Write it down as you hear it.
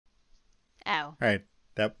Ow. Alright.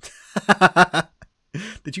 That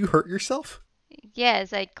Did you hurt yourself?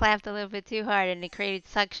 Yes, I clapped a little bit too hard and it created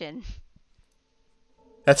suction.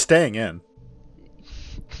 That's staying in.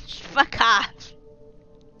 Fuck off.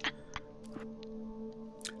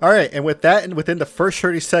 Alright, and with that, and within the first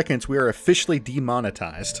 30 seconds, we are officially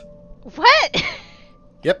demonetized. What?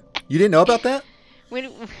 Yep. You didn't know about that? we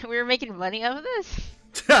were making money off of this?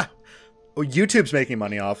 Well, YouTube's making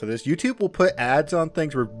money off of this. YouTube will put ads on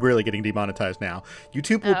things. We're really getting demonetized now.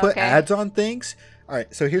 YouTube will put okay. ads on things.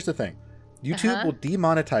 Alright, so here's the thing. YouTube will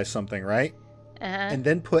demonetize something, right? And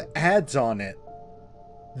then put ads on it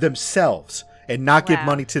themselves and not give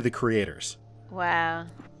money to the creators. Wow.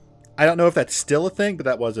 I don't know if that's still a thing, but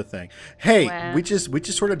that was a thing. Hey, Wow. we just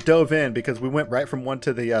sort of dove in because we went right from one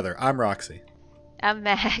to the other. I'm Roxy. I'm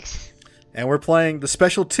Max. And we're playing the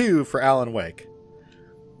Special 2 for Alan Wake.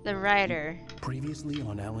 The writer. Previously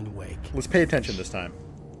on Alan Wake. Let's pay attention this time.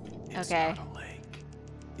 Okay. It's not a lake.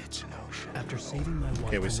 It's an ocean. After saving my wife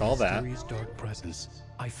Okay, we from saw a that. mysterious dark presence,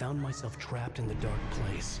 I found myself trapped in the dark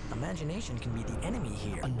place. Imagination can be the enemy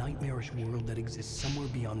here. A nightmarish world that exists somewhere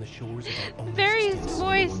beyond the shores of our own Barry's existence.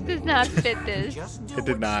 voice does not fit this. Just do It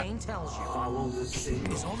did what not. Shane tells you.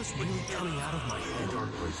 Is all this really coming out of my head?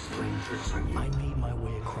 I made my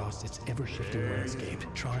way across its ever-shifting landscape,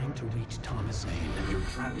 trying to reach Thomas Zane. You're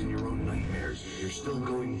trapped in your own nightmares. You're still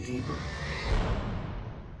going deeper.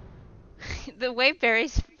 The way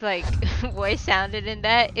Barry's like voice sounded in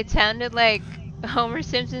that, it sounded like Homer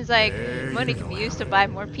Simpson's like money can be used to buy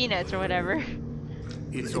more peanuts or whatever.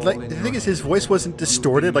 It's Like, the thing is, his voice wasn't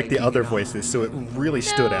distorted like the other voices, so it really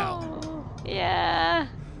stood out. Yeah.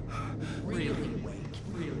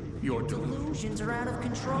 Your Delusions are out of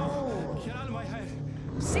control. Get out of my head.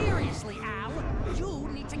 Seriously, Al, you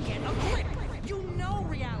need to get a grip. You know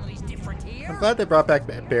reality's different I'm here. glad they brought back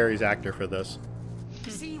Barry's actor for this.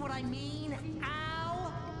 See what I mean,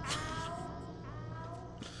 Al?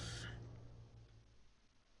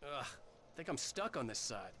 Ugh, I think I'm stuck on this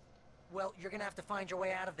side. Well, you're gonna have to find your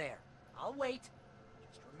way out of there. I'll wait.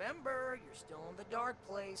 Just remember, you're still in the dark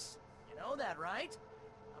place. You know that, right?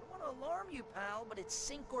 I don't want to alarm you, pal, but it's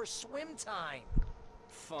sink or swim time.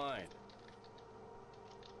 Fine.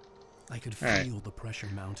 I could All right. feel the pressure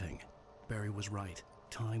mounting. Barry was right.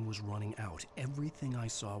 Time was running out. Everything I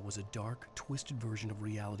saw was a dark, twisted version of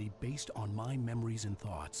reality based on my memories and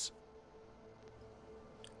thoughts.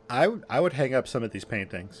 I would hang up some of these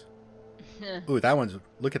paintings. Ooh, that one's...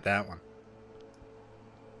 Look at that one.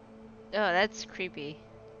 Oh, that's creepy.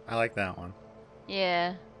 I like that one.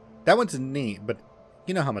 Yeah. That one's neat, but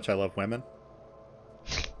you know how much I love women.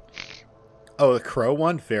 Oh, the crow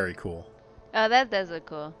one? Very cool. Oh, that does look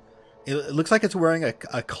cool. It looks like it's wearing a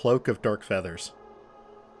cloak of dark feathers.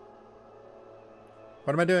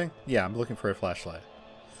 What am I doing? Yeah, I'm looking for a flashlight.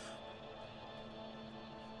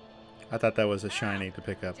 I thought that was a shiny to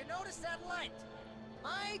pick up. Did you notice that light?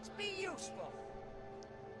 Might be useful.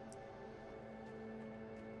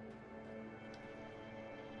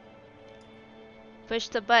 Push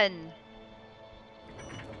the button.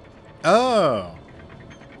 Oh!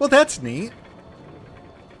 Well, that's neat.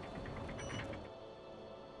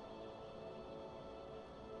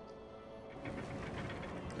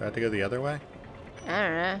 Do I have to go the other way? I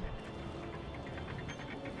don't know.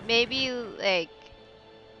 Maybe like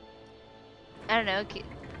I don't know.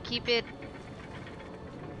 Keep it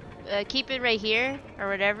right here or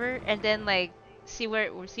whatever, and then like see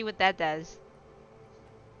what that does.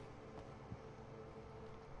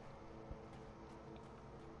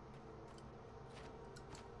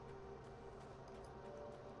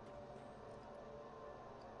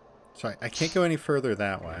 Sorry, I can't go any further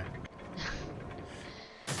that way.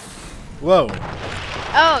 Whoa.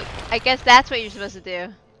 Oh, I guess that's what you're supposed to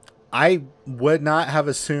do. I would not have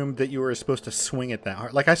assumed that you were supposed to swing it that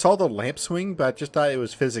hard. Like, I saw the lamp swing, but I just thought it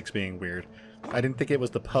was physics being weird. I didn't think it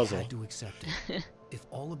was the I puzzle. had to accept it. If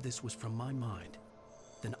all of this was from my mind,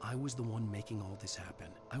 then I was the one making all this happen.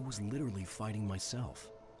 I was literally fighting myself.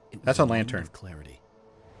 It was That's a on moment Lantern. of clarity.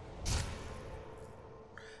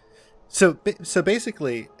 So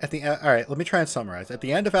basically, at the all right, let me try and summarize. At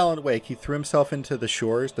the end of Alan Wake, he threw himself into the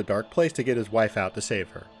shores, the dark place, to get his wife out to save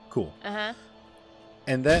her. Cool. Uh-huh.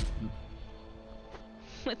 And then,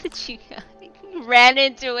 What did you ran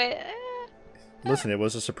into it? listen, it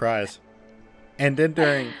was a surprise. And then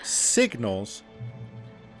during signals,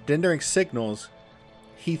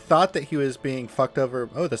 he thought that he was being fucked over.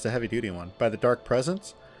 Oh, that's the heavy duty one by the dark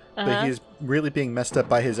presence, but he's really being messed up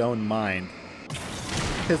by his own mind.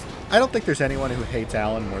 Because I don't think there's anyone who hates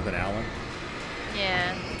Alan more than Alan.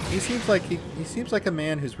 Yeah. He seems like he seems like a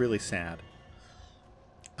man who's really sad.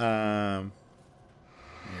 Here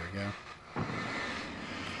we go.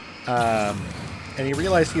 And he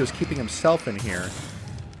realized he was keeping himself in here.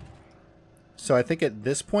 So I think at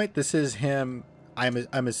this point, this is him.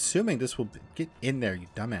 I'm assuming this will get in there, you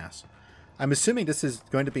dumbass. I'm assuming this is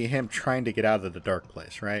going to be him trying to get out of the dark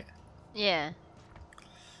place, right? Yeah.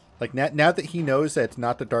 Like now that he knows that it's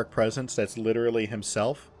not the dark presence, that's literally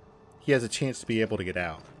himself, he has a chance to be able to get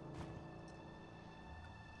out.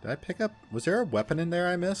 Did I pick up? Was there a weapon in there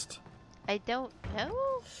I missed? I don't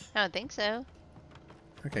know. I don't think so.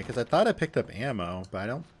 Okay, because I thought I picked up ammo, but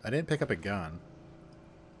I didn't pick up a gun.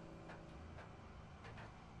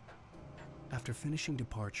 After finishing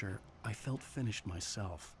Departure, I felt finished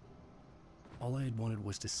myself. All I had wanted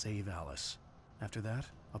was to save Alice. After that,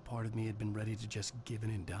 a part of me had been ready to just give in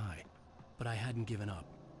and die. But I hadn't given up.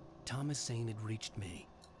 Thomas Zane had reached me.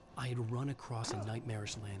 I had run across a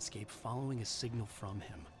nightmarish landscape following a signal from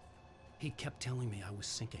him. He kept telling me I was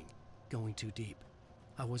sinking, going too deep.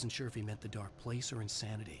 I wasn't sure if he meant the dark place or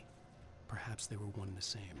insanity. Perhaps they were one and the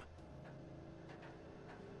same.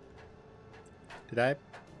 Did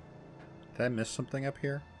I miss something up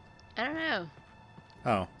here? I don't know.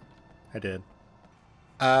 Oh, I did.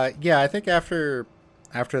 Yeah, I think after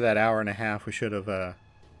that hour and a half, we should have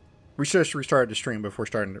restarted the stream before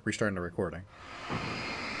restarting the recording.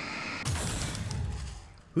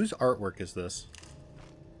 Whose artwork is this?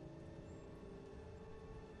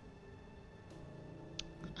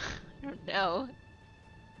 I don't know.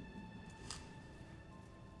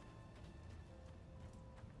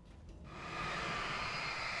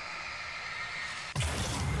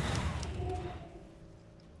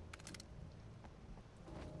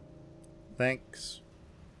 Thanks.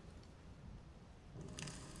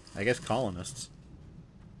 I guess colonists.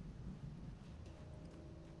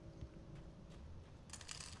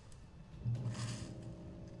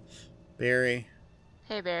 Barry.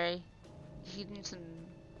 Hey Barry, eating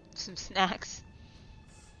some snacks.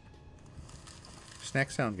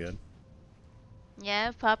 Snacks sound good. Yeah, I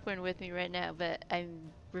have popcorn with me right now, but I'm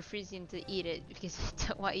refusing to eat it because I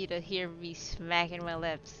don't want you to hear me smacking my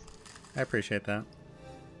lips. I appreciate that.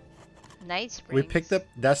 Night Springs. We picked up.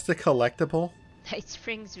 That's the collectible. Night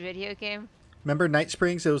Springs video game. Remember Night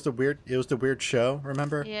Springs? It was the weird show.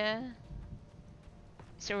 Remember? Yeah.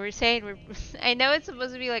 So we're saying I know it's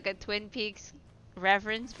supposed to be like a Twin Peaks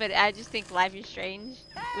reference, but I just think Life is Strange,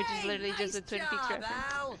 which is literally just a Twin Peaks reference.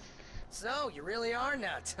 Al. So you really are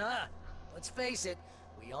nuts, huh? Let's face it,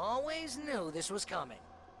 we always knew this was coming.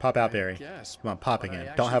 Pop out, Barry. Yes. Come on, pop but I again.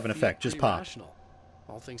 actually Don't have an feel effect. Just pretty pop. rational,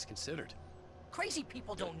 all things considered. Crazy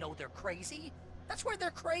people don't know they're crazy. That's where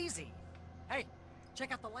they're crazy. Hey,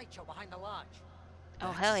 check out the light show behind the lodge. Oh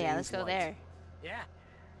That's hell yeah, let's Zane's go light. there. Yeah,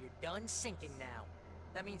 you're done sinking now.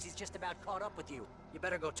 That means he's just about caught up with you. You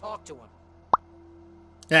better go talk to him.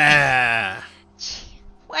 Ah!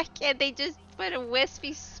 Why can't they just put a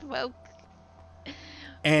wispy smoke?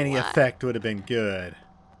 Any Why? effect would have been good.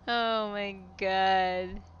 Oh my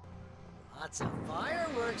god. Lots of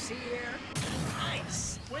fireworks here.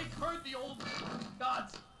 Nice. Wake heard the old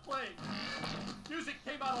gods play. Music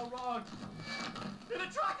came out all wrong. It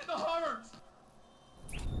attracted the horrors.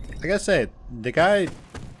 I gotta say, the guy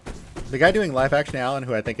doing live action Alan,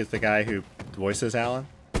 who I think is the guy who voices Alan,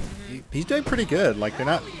 he's doing pretty good. Like, they're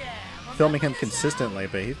not filming him consistently,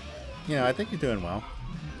 but I think he's doing well.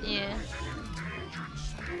 Yeah.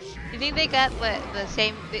 You think they got the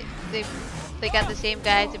same? They got the same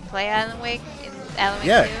guy to play Alan Wake in Alan Wake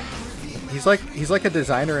Yeah. 2? He's like a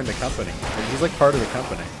designer in the company. He's like part of the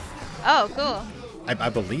company. Oh, cool. I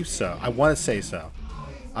believe so. I want to say so.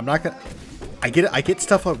 I'm not gonna. I get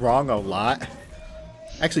stuff wrong a lot.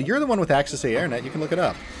 Actually, you're the one with access to the internet. You can look it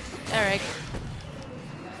up. All right.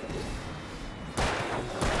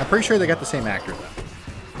 I'm pretty sure they got the same actor though.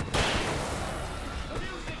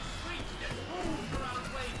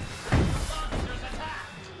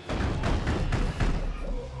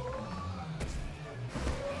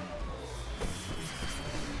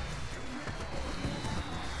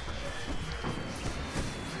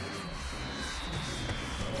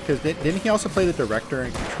 Because didn't he also play the director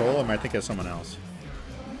in Control, or am I thinking of someone else?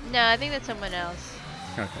 No, I think that's someone else.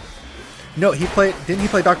 Okay. No, didn't he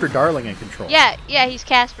play Dr. Darling in Control? Yeah, he's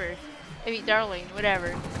Casper. I mean, Darling,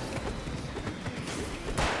 whatever.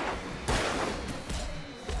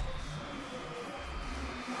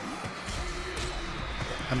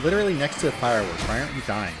 I'm literally next to a firework. Why aren't you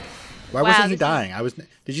dying? Why Wow, wasn't he this is- dying?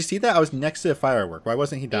 Did you see that? I was next to a firework. Why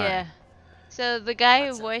wasn't he dying? Yeah. So the guy who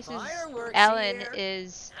Lots of voices fireworks Alan here.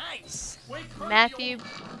 is Nice. Wake heard Matthew the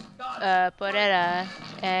old gods Poretta,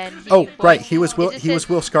 and Oh, right. voices- He was Will. it just He was says-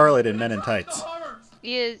 Will Scarlet in Men in attract the Tights. horrors.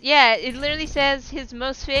 He is, yeah, it literally says his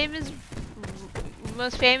most famous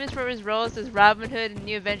most famous for his roles as Robin Hood in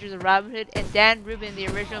New Adventures of Robin Hood and Dan Rubin in the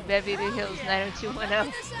original Beverly Hills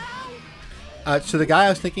 90210. So the guy I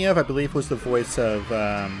was thinking of, I believe, was the voice of.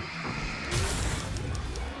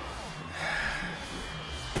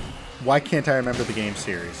 Why can't I remember the game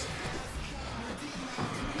series?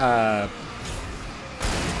 Wow,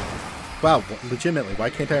 legitimately, why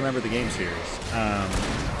can't I remember the game series?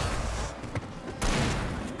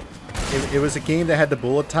 It was a game that had the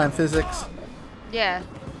bullet time physics. Yeah. Do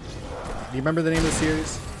you remember the name of the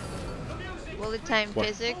series? Bullet time What?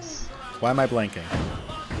 physics. Why am I blanking?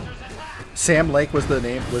 Sam Lake was the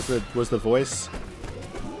name. Was the voice?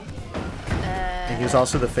 And he was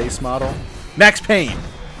also the face model. Max Payne.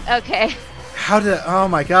 Okay. How did? Oh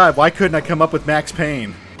my God! Why couldn't I come up with Max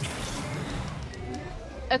Payne?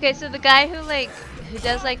 Okay, so the guy who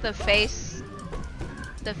does like the face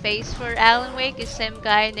for Alan Wake is some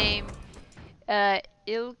guy named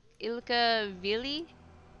Ilka Vili.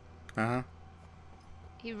 Uh-huh.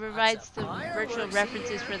 He provides the virtual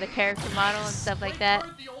references for the character model and stuff like that.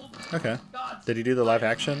 Okay. Did he do the live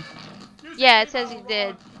action? Yeah, it says he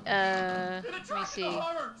did. Let me see.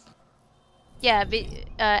 Yeah,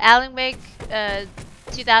 Alan Wake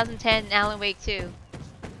 2010 and Alan Wake 2.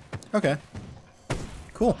 Okay.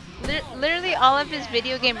 Cool. Literally all of his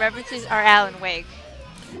video game references are Alan Wake.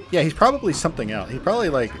 Yeah, he's probably something else. He's probably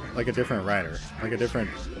like a different writer, like a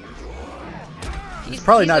different. He's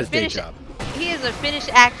probably not his day job. He is a Finnish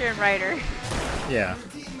actor and writer. Yeah.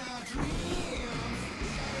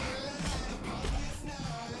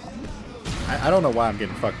 I don't know why I'm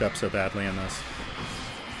getting fucked up so badly in this.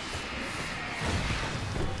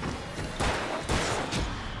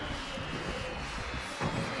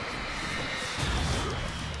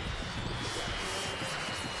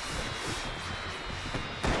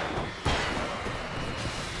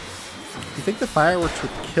 You think the fireworks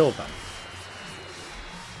would kill them?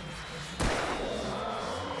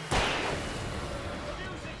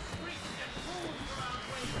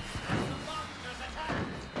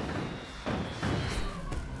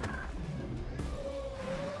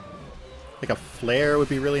 Like a flare would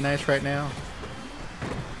be really nice right now.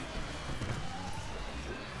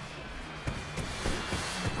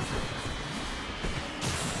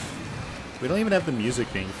 We don't even have the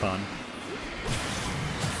music being fun.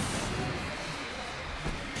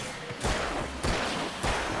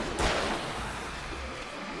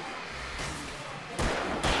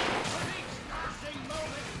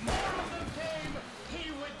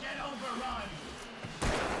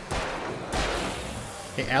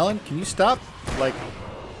 Hey, Alan, can you stop, like,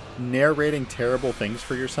 narrating terrible things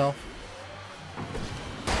for yourself?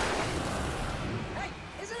 Hey,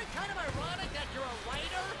 isn't it kind of ironic that you're a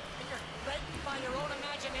writer and you're led by your own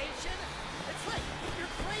imagination? It's like your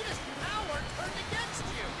greatest power turned against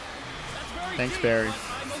you. That's very Thanks, deep, Barry. but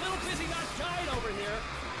I'm a little busy not dying over here.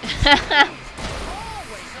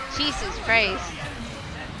 Jesus Christ.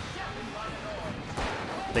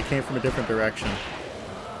 They came from a different direction.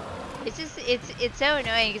 It's just it's so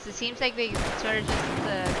annoying because it seems like they sort of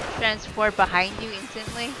just transport behind you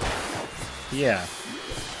instantly. Yeah.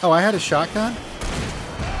 Oh, I had a shotgun?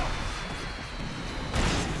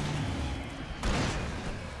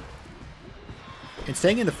 And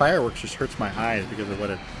staying in the fireworks just hurts my eyes because of what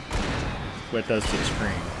it does to the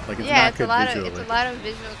screen. Like, it's Yeah, not it's good a lot visually. of it's a lot of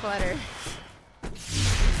visual clutter.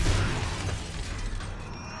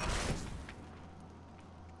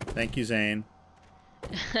 Thank you, Zane.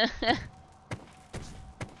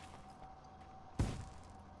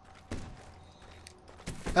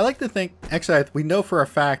 I like to think, actually, we know for a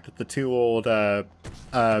fact that the two old biker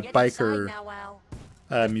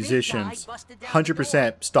musicians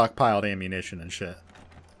 100% stockpiled ammunition and shit.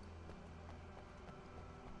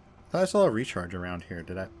 I thought I saw a recharge around here.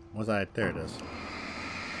 Did I? Was I? There it is.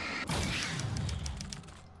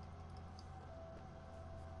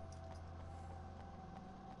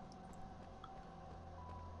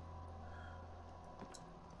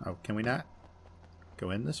 Oh, can we not go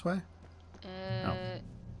in this way? No.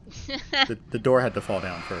 The door had to fall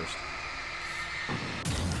down first.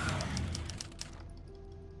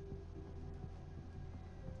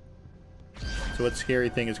 So what scary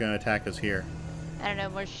thing is going to attack us here? I don't know,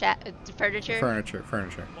 more furniture? Furniture.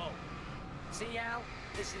 Whoa. See, Al?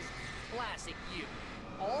 This is classic you.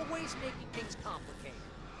 Always making things complicated.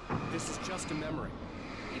 This is just a memory.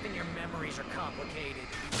 Even your memories are complicated.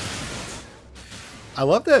 I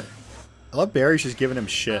love that. I love Barry's just giving him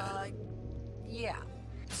shit. Yeah.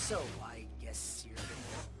 So, I guess you're gonna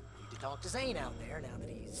need to talk to Zane out there now that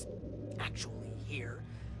he's actually here.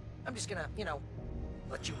 I'm just gonna,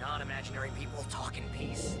 let you non-imaginary people talk in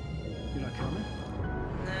peace. You're not coming?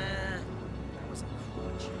 Nah. was a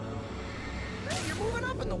crutch, you know? Hey, you're moving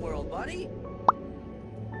up in the world, buddy.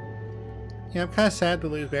 Yeah, I'm kind of sad to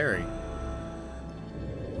lose Barry.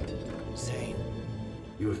 Zane.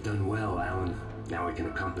 You have done well, Alan. Now I can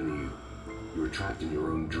accompany you. You are trapped in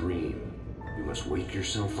your own dream. You must wake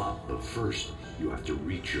yourself up, but first, you have to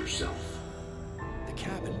reach yourself. The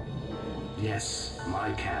cabin. Yes,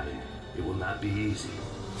 my cabin. It will not be easy.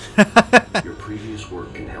 Your previous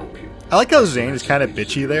work can help you. I like how Zane is kind of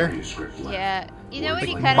bitchy there. Yeah. You know what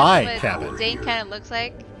he Like kind my of what cabin. Zane kind of looks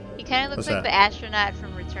like? He kind of looks What's like that? the astronaut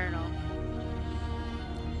from Returnal.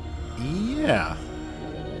 Yeah.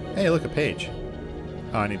 Hey, look, a page.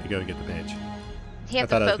 Oh, I need to go get the page. You have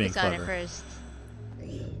thought to I was being focus on it clever. first.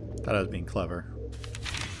 Thought I was being clever.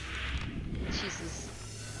 Jesus.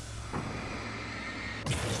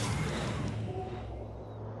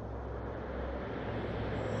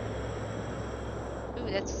 Ooh,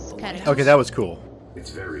 that's kind of Okay, that was cool.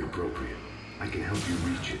 It's very appropriate. I can help you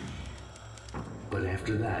reach it. But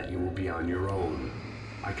after that, you will be on your own.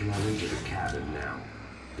 I cannot enter the cabin now.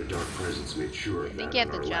 The Dark Presence made sure I of think that you in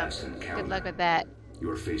have our to jump. last encounter. Good luck with that. You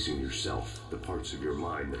are facing yourself, the parts of your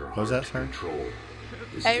mind that are was hard that, to sir? control.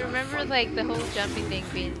 This I is not a remember fight like the you whole must jumping win. thing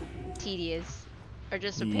being tedious. Or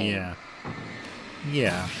just a pain. Yeah.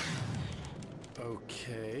 Yeah.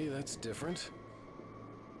 Okay, that's different.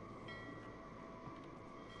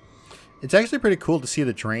 It's actually pretty cool to see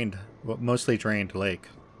the drained, well, mostly drained lake.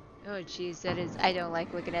 Oh jeez, that is, I don't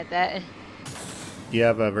like looking at that. Do you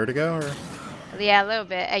have a vertigo or? Yeah, a little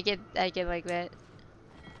bit. I get like that.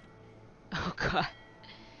 Oh god.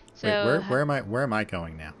 So Wait, where am I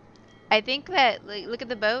going now? I think that, like, look at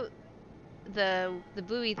the boat, the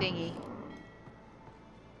buoy thingy.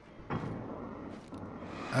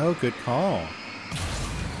 Oh, good call.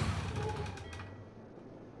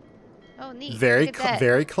 Oh neat. Very, look at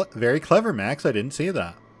that. very clever, Max. I didn't see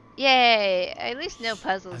that. Yay! At least no I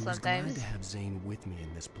puzzles was glad sometimes. to have Zane with me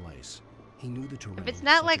in this place. He knew the terrain. If it's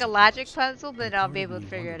not such like as a it logic was, puzzle, and then a I'll part be of able to me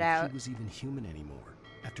figure wondered it if out. He was even human anymore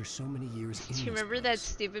after so many years in Do you this remember that place.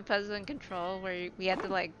 stupid puzzle in Control where we had to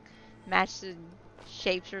like match the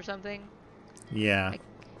shapes or something? Yeah.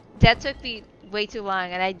 That took me way too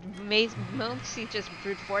long, and I mostly just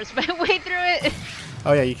brute forced my way through it.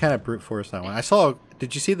 Oh yeah, you kind of brute force that one. I saw.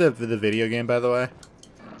 Did you see the video game, by the way?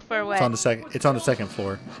 For what? It's on the second. It's on the second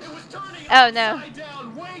floor. It was turning Oh, no. upside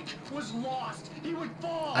down. Wake was lost. He would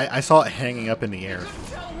fall. I saw it hanging up in the air. Couldn't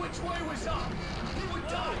tell which way was up. He would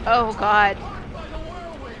die. Oh god. Caught by the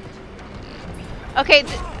whirlwind. Okay,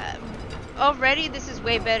 already this is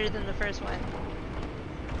way better than the first one.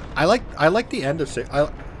 I like the end of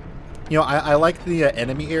I like the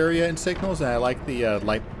enemy area in Signals, and I like the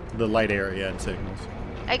light area in Signals.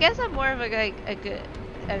 I guess I'm more of an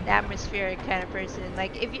atmospheric kind of person.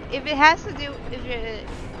 Like if it has to do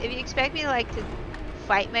if you expect me to like to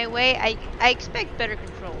fight my way, I expect better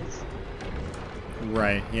controls.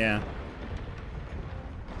 Right. Yeah.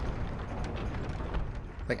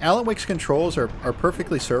 Like Alan Wake's controls are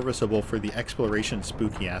perfectly serviceable for the exploration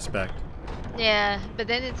spooky aspect. Yeah, but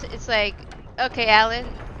then it's like, okay, Alan,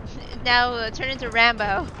 now turn into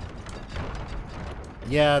Rambo.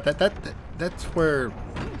 Yeah, that's where.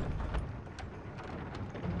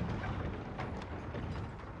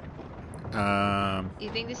 You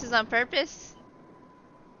think this is on purpose?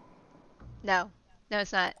 No,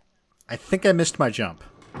 it's not. I think I missed my jump.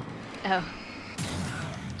 Oh,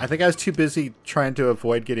 I think I was too busy trying to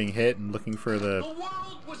avoid getting hit and looking for the The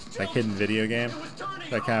world was like hidden video game. It was turning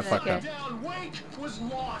That kind of fucked up. upside down. Wake was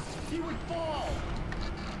lost. He would fall.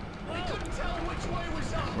 He couldn't tell which way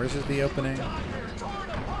was up. Where's the opening? Got here, torn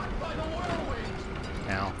apart by the whirlwind.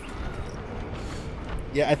 Ow.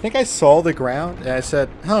 Yeah, I think I saw the ground and I said,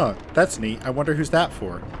 "Huh, that's neat. I wonder who's that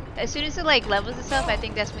for." as soon as it like levels itself, I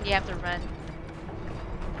think that's when you have to run.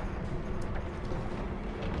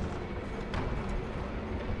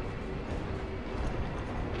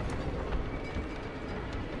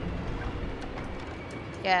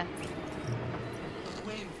 Yeah. The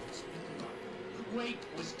wind was picking up. The wake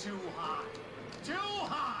was too high. Too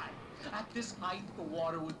high! At this height, the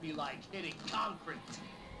water would be like hitting concrete.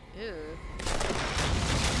 Ooh.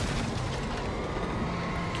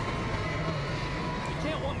 You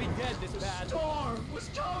can't want me dead this bad. Storm was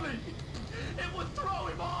coming! It would throw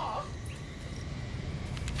him off!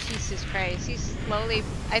 Jesus Christ. He's slowly.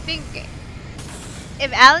 I think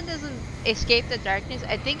if Alan doesn't escape the darkness,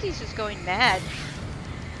 I think he's just going mad.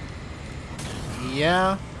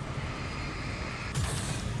 Yeah.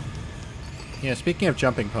 Yeah, speaking of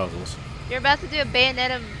jumping puzzles. You're about to do a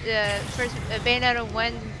Bayonetta, first Bayonetta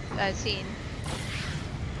 1 scene.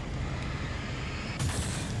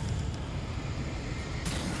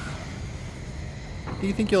 Do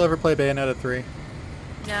you think you'll ever play Bayonetta 3?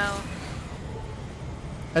 No.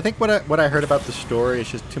 I think what I heard about the story is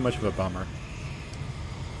just too much of a bummer.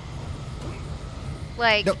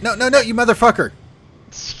 Like. No, you motherfucker!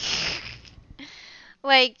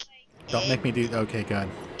 Like. Don't make me do. Okay, God.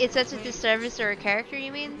 It's such a disservice to her character,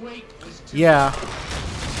 you mean? Yeah.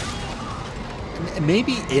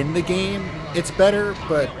 Maybe in the game it's better,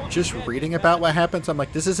 but just reading about what happens, I'm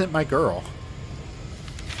like, this isn't my girl.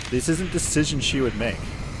 This isn't decisions she would make.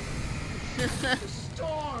 The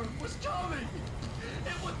storm was coming.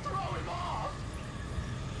 It would throw him off.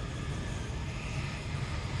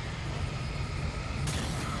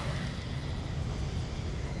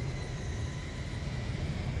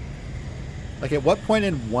 Like, at what point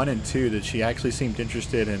in 1 and 2 did she actually seem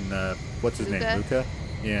interested in, what's his name, Luca?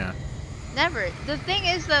 Yeah. Never. The thing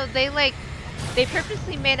is, though, they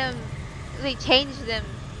purposely made him, they changed them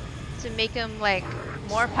to make him, like,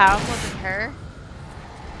 more powerful than her.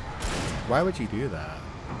 Why would you do that?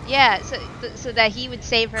 Yeah, so that he would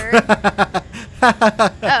save her.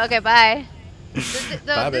 Oh, okay, bye. Bye, This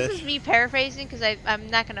bitch. is me paraphrasing, because I'm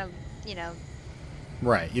not gonna, you know.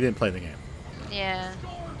 Right, you didn't play the game. Yeah.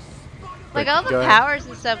 But Like, all the go ahead. powers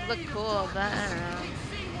and stuff look cool, but I don't know.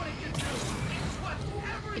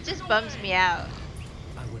 It just bums me out.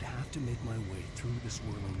 I would have to make my way through this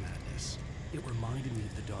whirling madness. It reminded me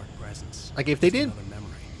of the Dark Presence. Like, if they Just didn't, another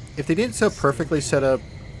memory. if they didn't so perfectly set up,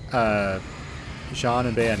 Jean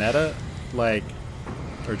and Bayonetta, like,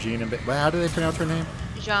 or Jean and how do they pronounce her name?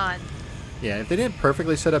 Jean. Yeah, if they didn't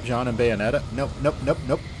perfectly set up Jean and Bayonetta, nope.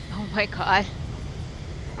 Oh my god.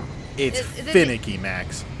 It's The finicky,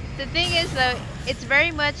 Max. The thing is, though, it's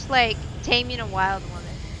very much like Taming a Wild Woman.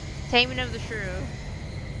 Taming of the Shrew.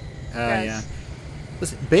 Yeah.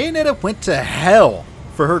 Listen, Bayonetta went to hell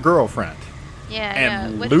for her girlfriend. Yeah,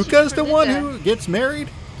 And what did she do Luca's for the one Luca? who gets married?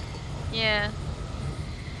 Yeah.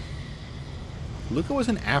 Luca was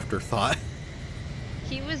an afterthought.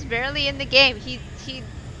 He was barely in the game. He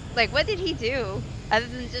like, what did he do? Other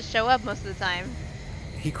than just show up most of the time.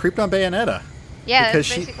 He creeped on Bayonetta. Yeah, Because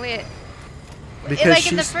that's basically it. Because Like,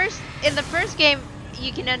 she's... in the first game,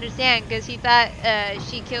 you can understand, because he thought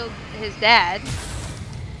she killed his dad.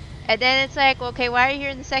 And then it's like, okay, why are you here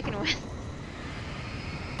in the second one?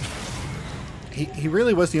 He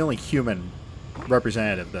really was the only human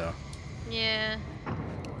representative, though. Yeah.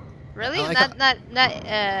 Really? Like Not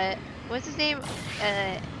what's his name?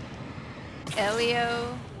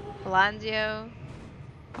 Elio? Alonzio?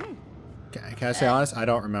 Can I say honest? I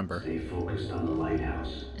don't remember. Stay focused on the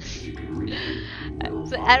lighthouse. If you can reach it, you will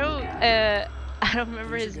So follow I the don't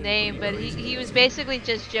remember his name, but he was basically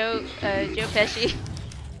just Joe Pesci.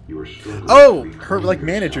 You are struggling Oh, to reach her, like,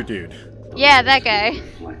 manager yourself. dude. Yeah, that guy.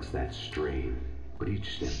 Reflects that strain, but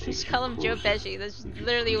each step takes Just you call him Joe closer. Pesci. That's If you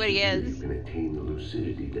literally what he persevere, is. You can attain the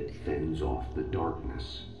lucidity that fends off the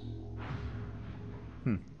darkness.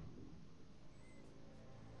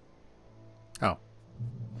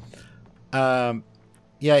 Oh.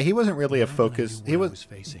 Yeah, he wasn't really a focus. He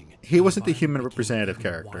wasn't the human representative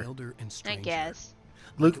character. I guess.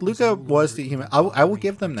 Luca was the human. I will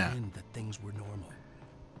give them that.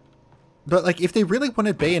 But, like, if they really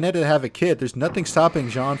wanted Bayonetta to have a kid, there's nothing stopping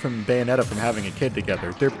Jean from Bayonetta from having a kid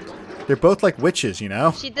together. They're both like witches, you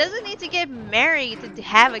know? She doesn't need to get married to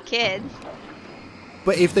have a kid.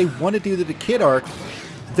 But if they want to do the kid arc,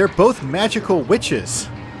 they're both magical witches.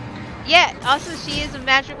 Yeah, also she is a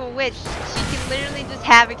magical witch. She can literally just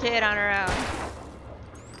have a kid on her own.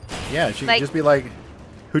 Yeah, she Like- could just be like,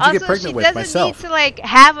 who'd you get pregnant with? She Myself. doesn't need to, like,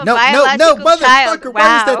 have a No, biological motherfucker, child. why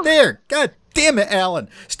was Wow. that there? God damn it, Alan.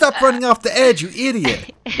 Stop running off the edge, you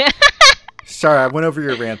idiot. Sorry, I went over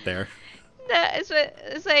your rant there. No,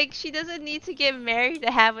 it's like she doesn't need to get married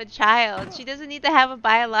to have a child. She doesn't need to have a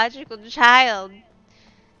biological child.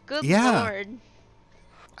 Good Yeah. lord.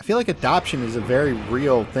 I feel like adoption is a very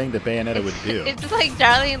real thing that Bayonetta would do. It's just like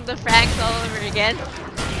Darling in the Franxx all over again.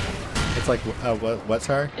 It's like, what,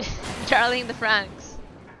 sorry? Darling in the Franxx.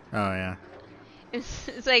 Oh, yeah.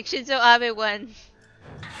 It's like Shinzo Abe won.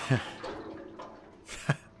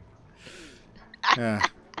 Yeah.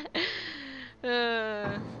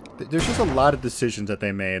 Uh, There's just a lot of decisions that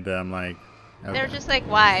they made that I'm like, okay. They're just like,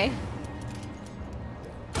 why?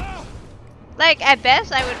 Like, at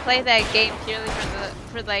best, I would play that game purely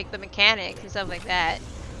for like the mechanics and stuff like that.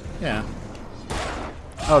 Yeah.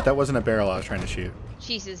 Oh, that wasn't a barrel I was trying to shoot.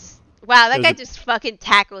 Jesus. Wow, that It was guy a- just fucking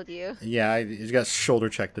tackled you. Yeah, he got shoulder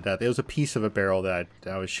checked to death. It was a piece of a barrel that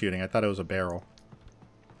I was shooting. I thought it was a barrel.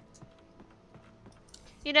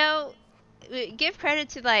 You know, give credit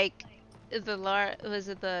to, like, was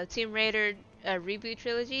it the Tomb Raider reboot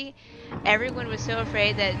trilogy? Everyone was so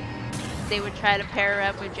afraid that they would try to pair her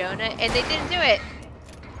up with Jonah, and they didn't do it.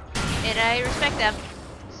 And I respect them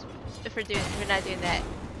for not doing that.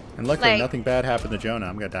 And luckily, Like- nothing bad happened to Jonah.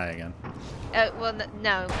 I'm gonna die again. Well,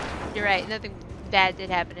 no, you're right. Nothing bad did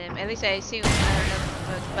happen to him. At least I assume. I don't know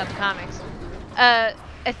much about the comics.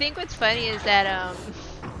 I think what's funny is that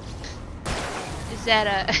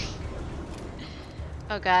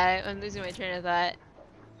oh god, I'm losing my train of thought.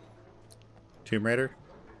 Tomb Raider.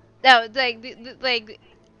 No, like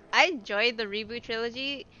I enjoyed the reboot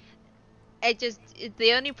trilogy.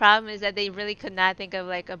 The only problem is that they really could not think of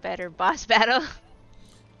like a better boss battle.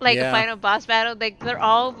 Like a Yeah. final boss battle. Like they're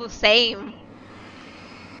all the same.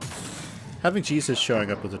 Having Jesus showing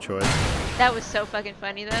up was a choice. That was so fucking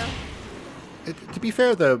funny though. To be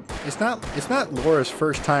fair, though, it's not Laura's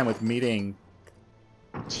first time with meeting.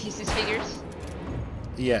 Jesus figures.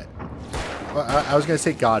 Yeah, well, I was gonna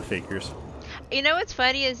say God figures. You know what's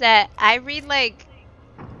funny is that I read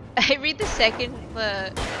the second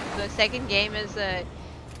game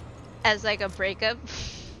as like a breakup.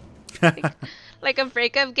 like a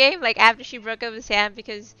breakup game, like after she broke up with Sam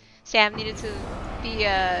because Sam needed to be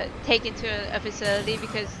taken to a facility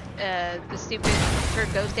because her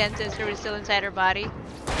ghost ancestor was still inside her body,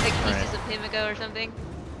 like pieces of Himiko or something.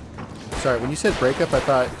 Sorry, when you said breakup, I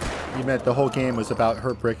thought you meant the whole game was about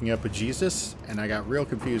her breaking up with Jesus, and I got real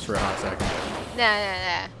confused for a hot second.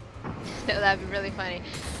 No. No, that'd be really funny.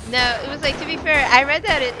 No, it was like, to be fair, I read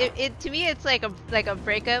that it to me it's like a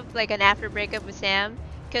breakup, like an after breakup with Sam,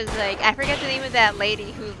 because like I forget the name of that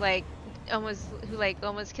lady who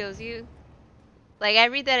almost kills you. Like I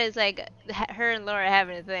read that as like her and Laura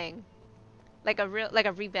having a thing, like a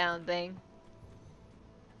rebound thing.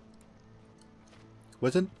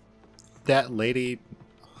 Wasn't that lady?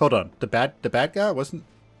 Hold on, the bad guy wasn't.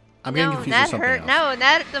 I'm getting confused with something else. No,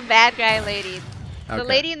 not the bad guy lady. The Okay.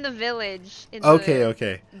 lady in the village.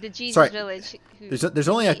 Okay. The Jesus Sorry. village. There's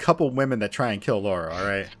only a couple women that try and kill Laura. All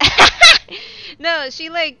right. No, she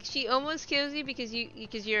almost kills you because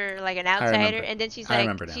you're like an outsider, remember. and then she's I like,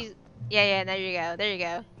 remember now. yeah. There you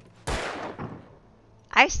go.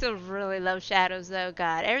 I still really love Shadows though.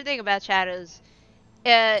 God, everything about Shadows.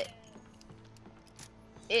 Yeah,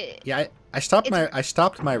 I stopped my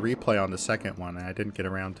replay on the second one, and I didn't get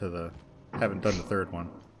around to haven't done the third one.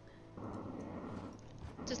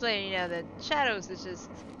 Just letting you know that Shadows is just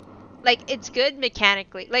like it's good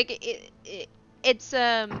mechanically. Like it's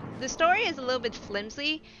the story is a little bit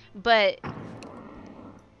flimsy, but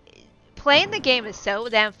playing the game is so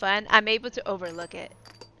damn fun. I'm able to overlook it.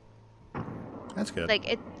 That's good.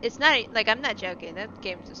 Like it's not like I'm not joking. That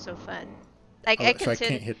game is just so fun. Like Oh, I so I consider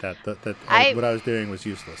can't hit that. I- What I was doing was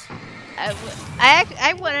useless. I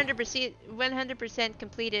 100%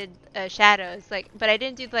 completed Shadows, like, but I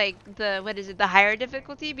didn't do like the higher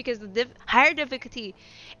difficulty because the higher difficulty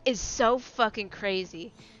is so fucking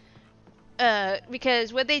crazy.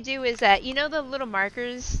 Because what they do is that you know the little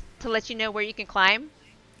markers to let you know where you can climb.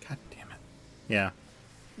 God damn it. Yeah.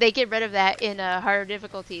 They get rid of that in harder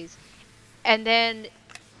difficulties, and then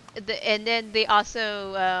they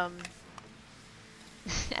also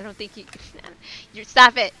I don't think you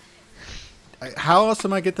stop it. How else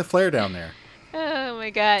am I get the flare down there? Oh my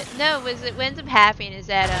god. No, what ends up happening is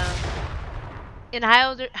that in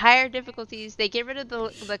higher difficulties they get rid of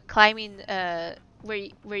the climbing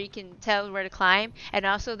where you can tell where to climb, and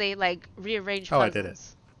also they like rearrange puzzles. Oh, I did it.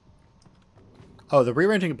 Oh, the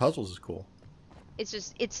rearranging of puzzles is cool.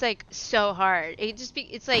 It's like so hard.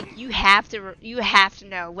 It's like you have to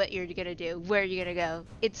know what you're gonna do, where you're gonna go.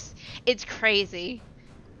 It's crazy.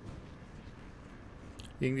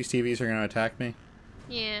 You think these TVs are gonna attack me?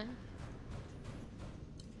 Yeah.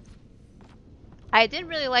 I did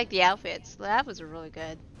really like the outfits. The outfits were really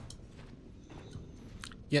good.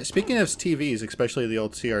 Yeah. Speaking of TVs, especially the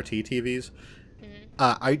old CRT TVs,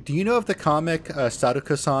 do you know of the comic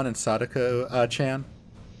Sadako-san and Sadako-chan?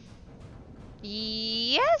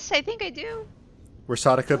 Yes, I think I do. Where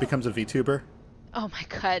Sadako becomes a VTuber? Oh my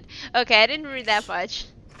god. Okay, I didn't read that much.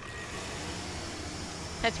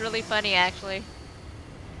 That's really funny, actually.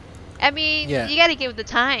 I mean, Yeah. you gotta give the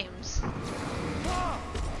times.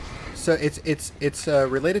 So it's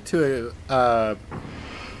related to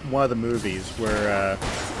one of the movies where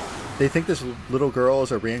they think this little girl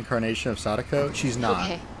is a reincarnation of Sadako. She's not.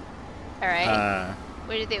 Okay. Alright.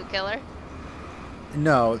 What did they kill her?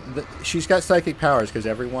 No, she's got psychic powers because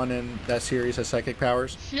everyone in that series has psychic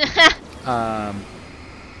powers.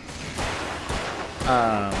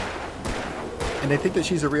 And they think that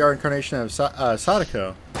she's a reincarnation of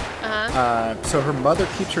Sadako. So her mother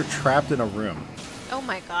keeps her trapped in a room. Oh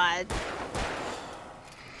my god.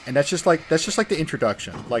 And that's just like the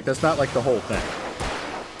introduction. Like that's not like the whole thing.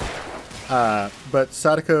 But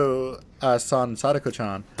Sadako san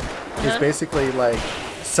Sadako-chan is basically like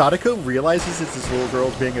Sadako realizes it's this little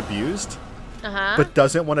girl being abused, but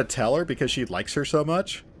doesn't want to tell her because she likes her so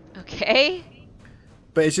much. Okay.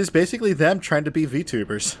 But it's just basically them trying to be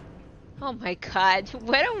VTubers. Oh my god,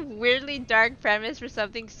 what a weirdly dark premise for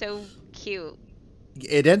something so cute.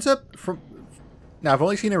 It ends up now I've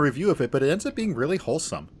only seen a review of it, but it ends up being really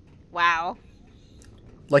wholesome. Wow.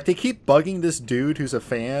 Like they keep bugging this dude who's a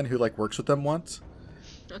fan who like works with them once.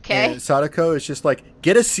 Okay. And Sadako is just like,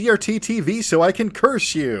 get a CRT TV so I can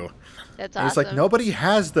curse you. That's and awesome. he's like, nobody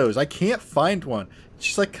has those. I can't find one.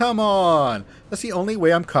 She's like, come on. That's the only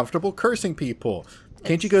way I'm comfortable cursing people.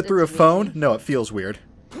 Can't you go through a phone? No, it feels weird.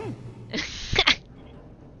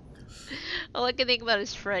 All I can think about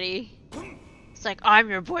is Freddy. It's like, I'm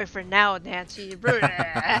your boyfriend now, Nancy.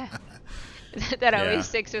 That always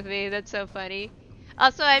sticks with me. That's so funny.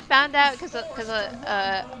 Also, I found out because is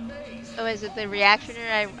it the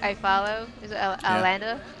reactioner I follow? Is it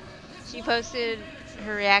Alanda? She posted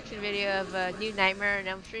her reaction video of New Nightmare on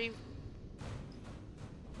Elm Street,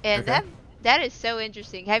 and that is so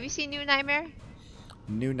interesting. Have you seen New Nightmare?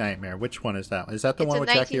 New Nightmare. Which one is that? Is that the one with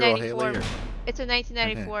Jackie Earle Haley? It's a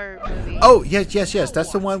 1994 movie. Oh, yes.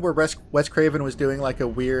 That's the one where Wes Craven was doing like a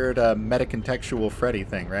weird meta-contextual Freddy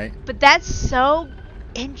thing, right? But that's so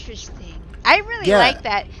interesting. I really like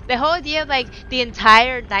that. The whole idea of like the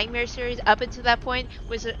entire Nightmare series up until that point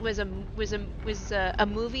was a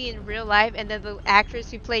movie in real life, and then the actress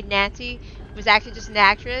who played Nancy was actually just an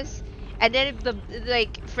actress, and then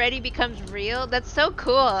like Freddy becomes real. That's so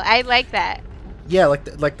cool. I like that. Yeah,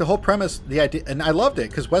 like the whole premise, the idea, and I loved it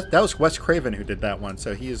because that was Wes Craven who did that one,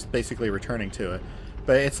 so he is basically returning to it.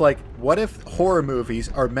 But it's like, what if horror movies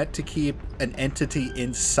are meant to keep an entity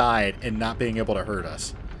inside and not being able to hurt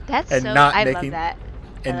us? That's and so. not I making, love that.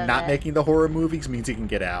 And not making the horror movies means he can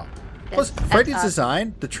get out. Plus, Freddy's awesome.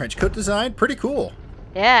 Design, the trench coat design, pretty cool.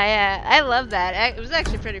 Yeah, I love that. It was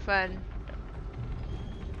actually pretty fun.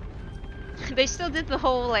 They still did the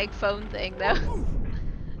whole like phone thing though.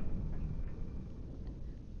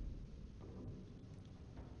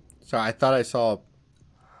 So I thought I saw.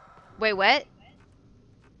 Wait, what?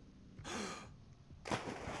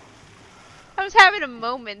 I was having a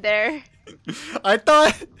moment there. I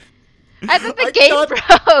thought the game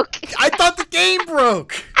broke. I thought the game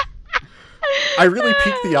broke. I really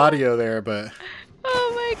peaked the audio there, but.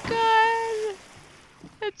 Oh my god.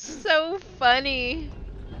 That's so funny.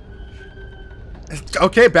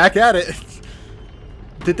 Okay, back at it.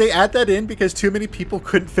 Did they add that in because too many people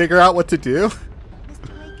couldn't figure out what to do?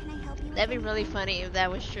 That'd be really funny if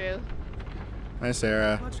that was true. Hi,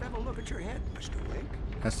 Sarah. Let's have a look at your head, Mr. Wake.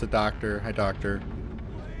 That's the doctor. Hi, doctor.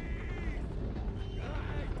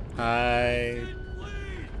 Hi.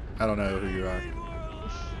 I don't know who you are.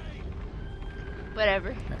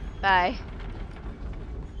 Whatever. Bye.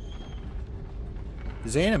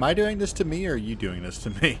 Zane, am I doing this to me or are you doing this to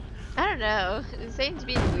me? I don't know. Zane's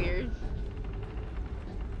being weird.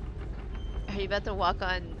 Are you about to walk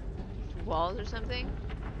on walls or something?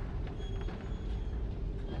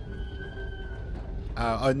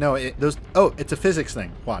 Oh no! It's a physics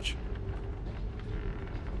thing. Watch.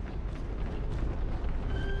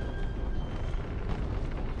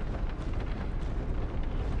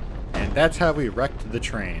 And that's how we wrecked the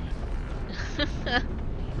train.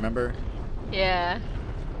 Remember? Yeah.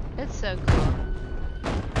 That's so cool.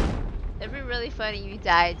 It'd be really funny if you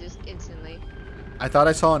died just instantly. I thought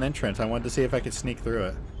I saw an entrance. I wanted to see if I could sneak through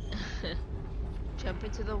it. Jump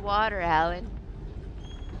into the water, Alan.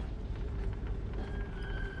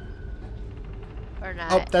 Or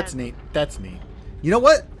not. Oh, that's neat. That's neat. You know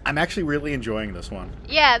what? I'm actually really enjoying this one.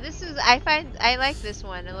 Yeah, this is. I like this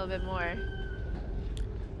one a little bit more.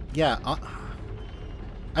 Yeah,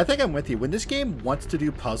 I think I'm with you. When this game wants to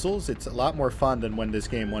do puzzles, it's a lot more fun than when this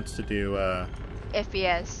game wants to do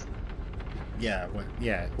FPS. Yeah, when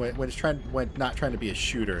it's not trying to be a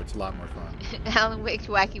shooter, it's a lot more fun. Alan Wake's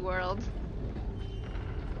Wacky World.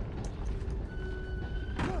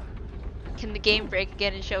 Can the game break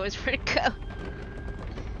again and show us where to go?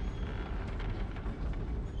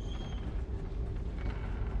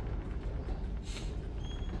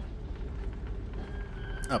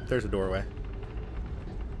 Oh, there's a doorway.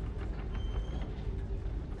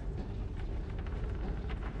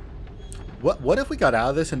 What if we got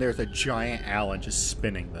out of this and there's a giant Alan just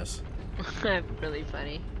spinning this? That'd be really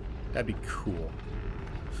funny. That'd be cool.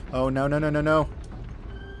 Oh, no.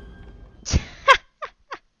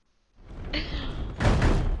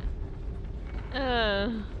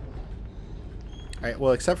 Alright,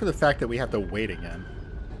 well, except for the fact that we have to wait again.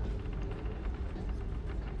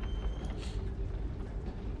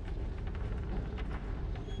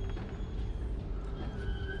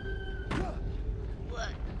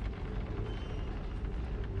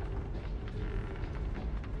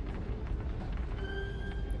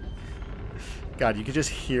 God, you could just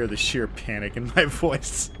hear the sheer panic in my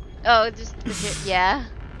voice. Oh, just yeah.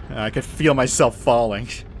 I could feel myself falling.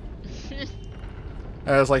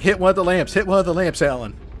 I was like, hit one of the lamps,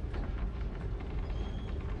 Alan.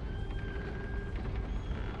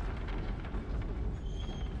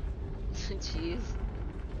 Jeez.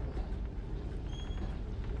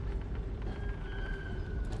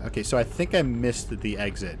 Okay, so I think I missed the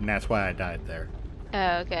exit, and that's why I died there.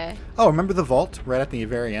 Oh, okay. Oh, remember the vault right at the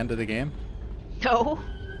very end of the game? No.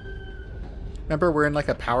 Remember we're in like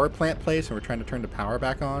a power plant place and we're trying to turn the power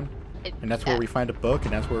back on? And that's where we find a book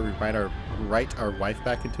and that's where we write our wife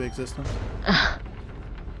back into existence?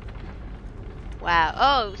 Wow.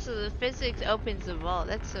 Oh, so the physics opens the vault.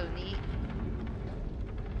 That's so neat.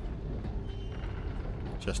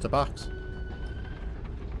 Just a box.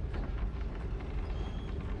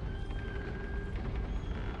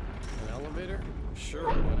 An elevator? Sure,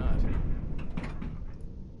 why not?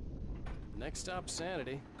 Next stop,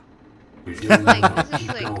 Sanity. You're doing Like well. this is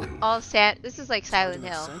Keep like going. all This is like Silent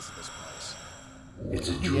Hill. Sense of this place. It's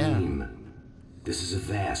a dream. This is a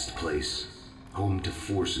vast place, home to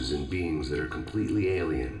forces and beings that are completely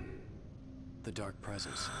alien. The Dark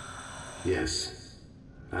Presence. Yes.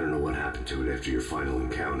 I don't know what happened to it after your final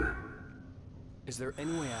encounter. Is there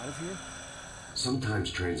any way out of here? Sometimes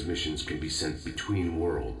transmissions can be sent between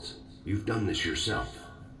worlds. You've done this yourself.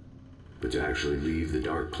 But to actually leave the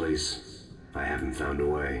dark place, I haven't found a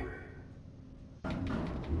way.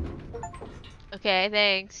 Okay,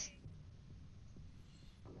 thanks.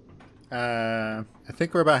 I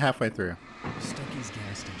think we're about halfway through. Stucky's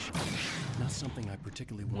gas station. Not something I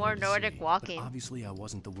particularly wanted More to Nordic see, walking. But obviously, I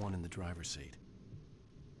wasn't the one in the driver's seat.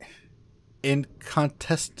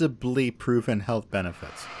 Incontestably proven health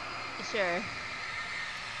benefits. Sure.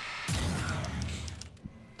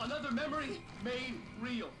 Another memory made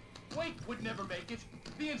real. Wake would never make it.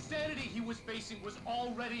 The insanity he was facing was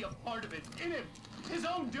already a part of it, in him. His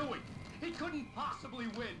own doing. He couldn't possibly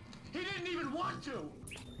win. He didn't even want to.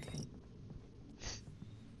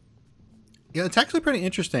 Yeah, it's actually pretty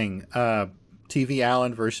interesting. TV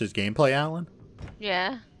Alan versus gameplay Alan.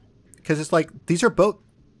 Yeah. Because it's like, these are both...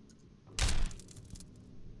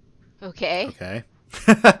 Okay. Okay.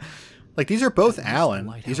 Like, these are both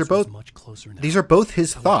Alan. These are both... These are both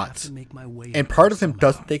his thoughts. And part of him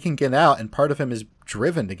doesn't think he can get out, and part of him is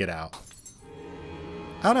driven to get out.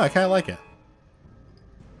 I don't know, I kind of like it.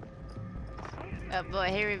 Oh boy,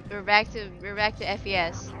 here we're back to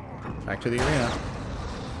FES. Back to the arena.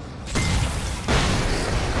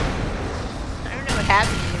 I don't know what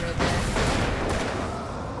happened to you right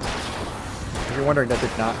there. If you're wondering, that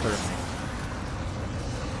did not hurt me.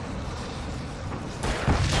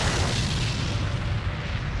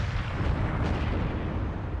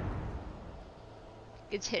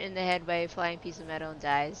 Gets hit in the head by a flying piece of metal and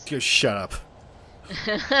dies. Just shut up.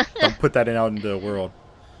 Don't put that out into the world.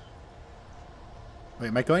 Wait,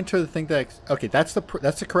 am I going to the thing that... Okay, that's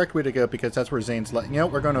the correct way to go because that's where Zane's... You know,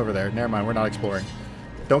 we're going over there. Never mind, we're not exploring.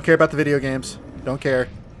 Don't care about the video games. Don't care.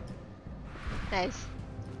 Nice.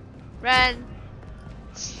 Run!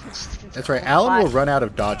 That's right, Alan will run out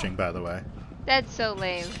of dodging, by the way. That's so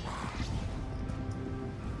lame.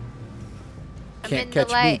 Can't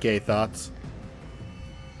catch me, gay thoughts.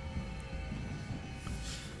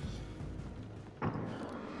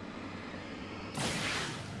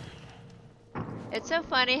 It's so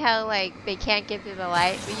funny how, like, they can't get through the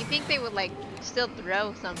light, but you think they would, like, still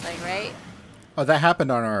throw something, right? Oh, that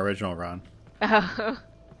happened on our original run. Oh.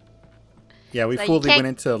 Yeah, we So fully went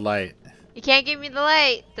into light. You can't give me the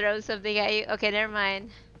light! Throw something at you. Okay, never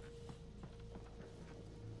mind.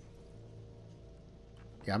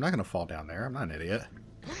 Yeah, I'm not going to fall down there. I'm not an idiot.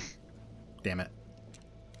 Damn it.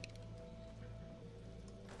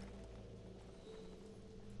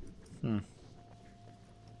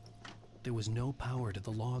 There was no power to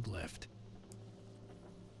the log lift.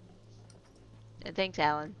 Thanks,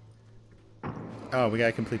 Alan. Oh, we got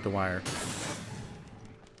to complete the wire.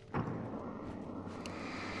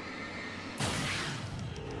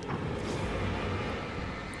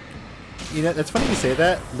 You know, it's funny you say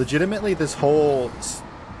that. Legitimately, this whole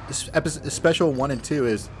special 1 and 2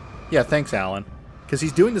 is... Yeah, thanks, Alan. Because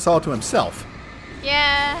he's doing this all to himself.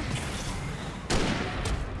 Yeah.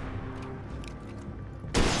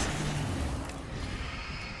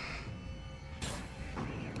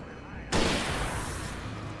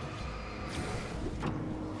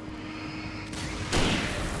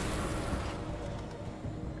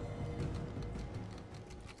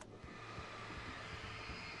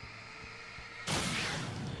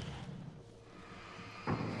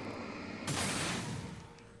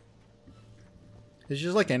 It's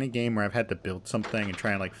just like any game where I've had to build something and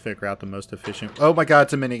try and like figure out the most efficient. Oh my god,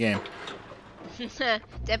 it's a mini game.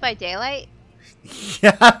 Dead by Daylight?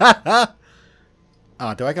 Yeah.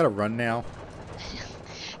 Oh, do I gotta run now?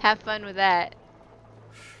 Have fun with that.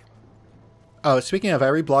 Oh, speaking of, I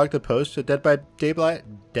reblogged a post of Dead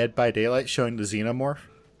by Daylight showing the Xenomorph.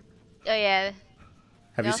 Oh yeah.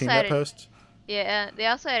 Have They you seen also that had a- post? Yeah, they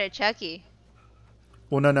also had a Chucky.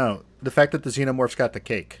 Well, no. The fact that the Xenomorph's got the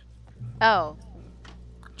cake. Oh,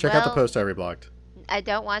 Check out the Well- post I reblogged. I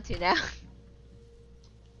don't want to now.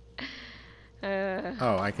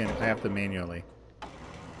 Oh, I have to manually.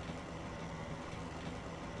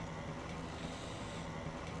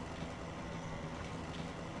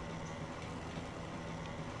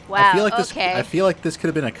 Wow. I feel like okay. I feel like this could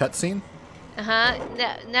have been a cutscene.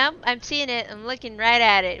 No, I'm seeing it. I'm looking right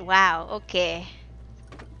at it. Wow. Okay.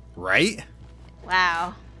 Right?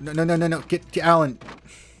 Wow. No. Get Alan.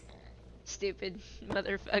 Stupid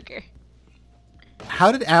motherfucker.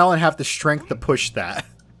 How did Alan have the strength to push that?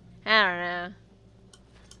 I don't know.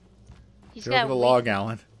 He's Get over the log,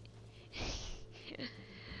 Alan.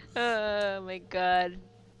 Oh my god.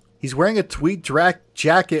 He's wearing a tweed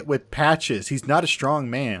jacket with patches. He's not a strong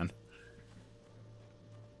man.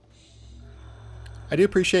 I do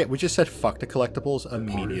appreciate we just said fuck the collectibles Part of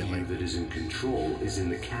immediately. you that is in control is in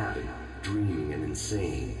the cabin, dreaming and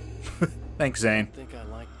insane. Thanks, Zane. I think I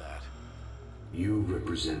like that. You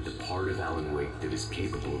represent the part of Alan Wake that is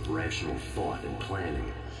capable of rational thought and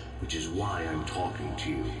planning, which is why I'm talking to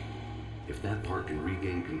you. If that part can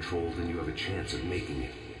regain control, then you have a chance of making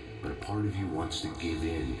it. But a part of you wants to give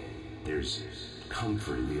in. There's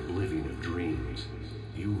comfort in the oblivion of dreams.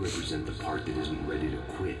 You represent the part that isn't ready to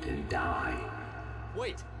quit and die.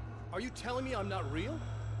 Wait, are you telling me I'm not real?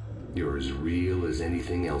 You're as real as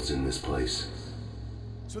anything else in this place.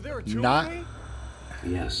 So there are two Not- of me?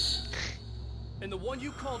 Yes. And the one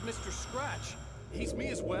you called Mr. Scratch, he's me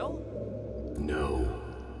as well? No.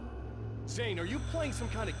 Zane, are you playing some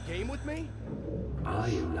kind of game with me? I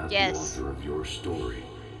am not Yes. the author of your story.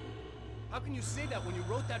 How can you say that when you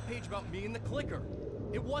wrote that page about me and the clicker?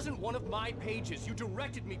 It wasn't one of my pages. You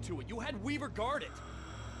directed me to it. You had Weaver guard it.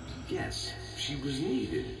 Yes, she was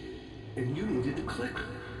needed. And you needed the clicker.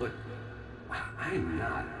 But I'm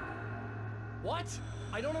not. What?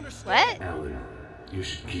 I don't understand. What? Alan, you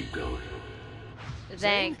should keep going.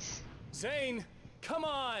 Thanks. Zane, come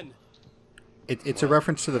on! It's a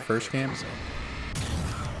reference to the first game.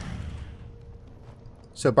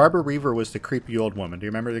 So Barbara Reaver was the creepy old woman. Do you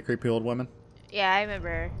remember the creepy old woman? Yeah, I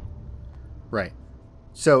remember. Right.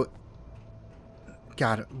 So,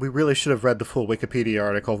 God, we really should have read the full Wikipedia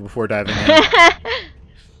article before diving in.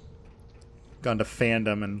 Gone to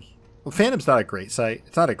fandom and... Well, fandom's not a great site.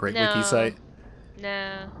 It's not a great wiki site.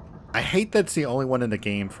 No. I hate that it's the only one in the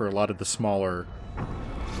game for a lot of the smaller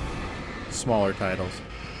titles.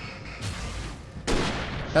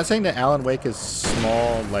 Not saying that Alan Wake is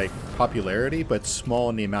small, like, popularity, but small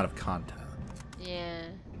in the amount of content. Yeah.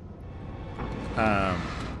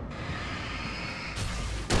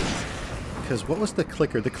 Because what was the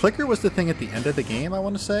clicker? The clicker was the thing at the end of the game, I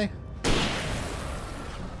want to say.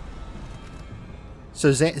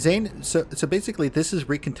 So Zane, so basically this is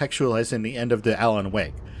recontextualizing the end of the Alan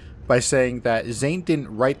Wake by saying that Zane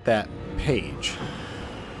didn't write that page,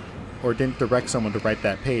 or didn't direct someone to write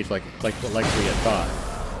that page like we had thought.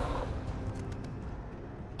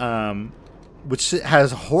 Which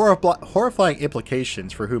has horrifying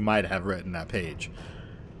implications for who might have written that page.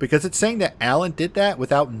 Because it's saying that Alan did that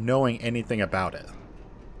without knowing anything about it.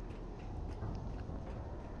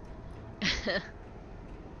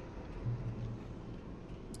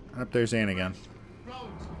 Up there's Zane again.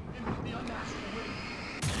 Roads into the unnatural wind.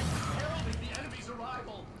 Heralding the enemy's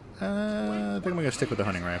arrival. I think I'm going to stick with the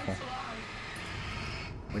hunting rifle.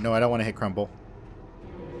 Wait, no, I don't want to hit Crumble.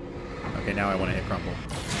 Okay, now I want to hit Crumble.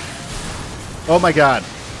 Oh my god!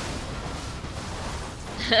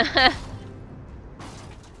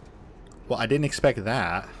 Well, I didn't expect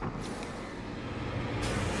that.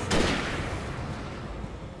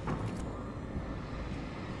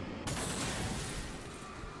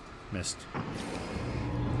 Missed.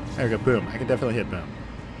 There we go, boom. I can definitely hit boom.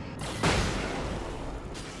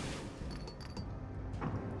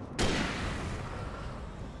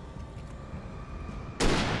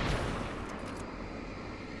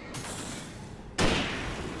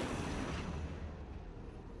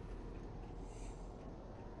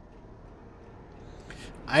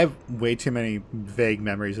 I have way too many vague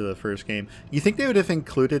memories of the first game. You think they would have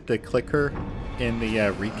included the clicker in the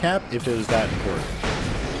recap if it was that important?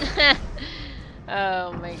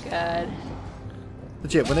 Oh my god.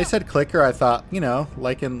 Legit, when they said clicker, I thought, you know,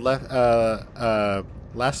 like in Last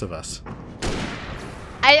of Us.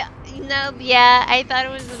 Yeah, I thought it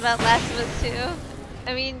was about Last of Us too.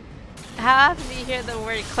 I mean, how often do you hear the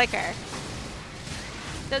word clicker?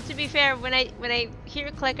 So to be fair, when I hear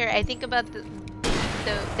clicker, I think about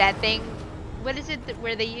that thing. What is it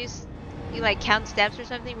where they use, you like count steps or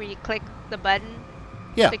something, where you click the button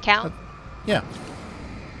to count? Yeah.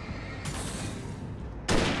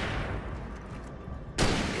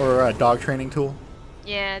 Or a dog training tool.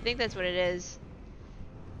 Yeah, I think that's what it is.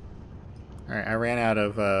 Alright, I ran out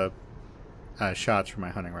of shots for my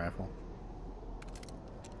hunting rifle.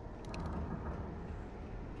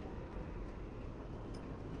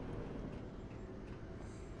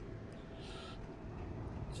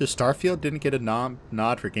 So Starfield didn't get a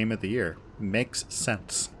nod for Game of the Year. Makes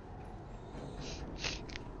sense.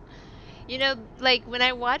 You know, like when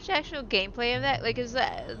I watch actual gameplay of that, like is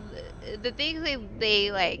that the things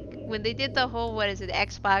they like when they did the whole, what is it,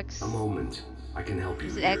 Xbox? A moment. I can help you.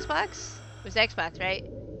 Is it here. Xbox? It was Xbox, right?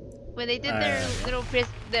 When they did their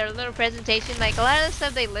little presentation, like a lot of the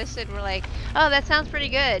stuff they listed were like, oh, that sounds pretty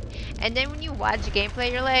good. And then when you watch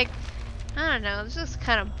gameplay, you're like, I don't know, this is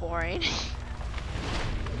kind of boring.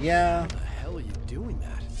 Yeah. How the hell are you doing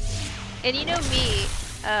that? And you know me,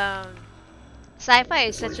 sci-fi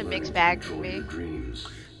is such a mixed bag for me.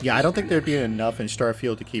 Yeah, I don't think there'd be enough in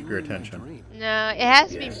Starfield to keep your attention. No, it has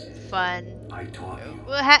to be fun. I taught you.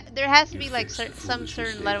 Well, there has to be like some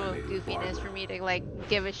certain level of goofiness for me to like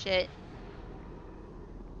give a shit.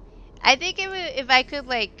 I think if I could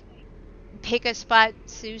like pick a spot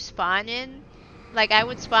to spawn in, like I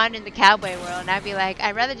would spawn in the cowboy world, and I'd be like,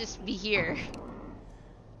 I'd rather just be here.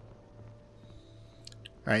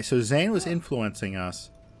 Alright, so Zane was influencing us.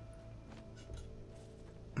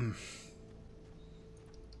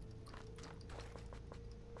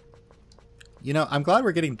 You know, I'm glad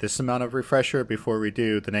we're getting this amount of refresher before we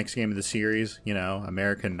do the next game of the series, you know,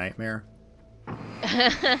 American Nightmare.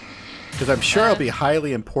 Because I'm sure it'll be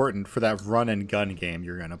highly important for that run and gun game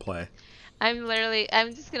you're going to play. I'm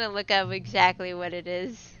just going to look up exactly what it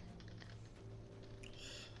is.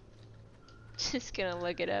 Just going to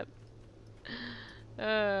look it up.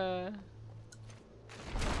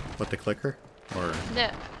 What, the clicker? Or no,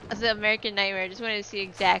 the American Nightmare. I just wanted to see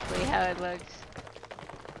exactly how it looks.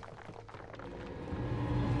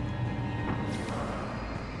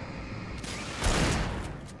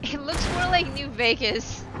 It looks more like New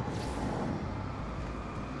Vegas.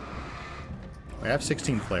 I have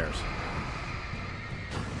 16 flares.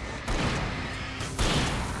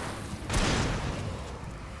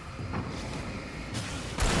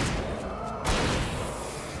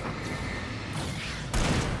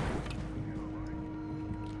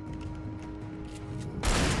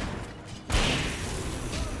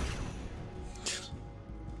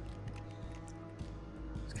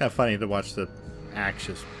 It's kind of funny to watch the axe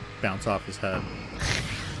just bounce off his head.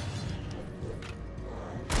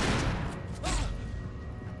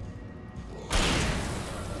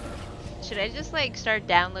 Should I just like start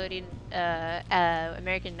downloading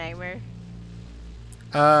American Nightmare?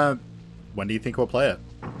 When do you think we'll play it?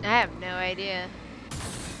 I have no idea.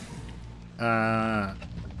 I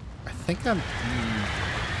think I'm...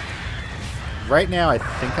 Right now, I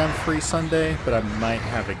think I'm free Sunday, but I might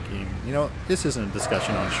have a game. You know, this isn't a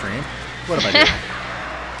discussion on stream. What am I doing?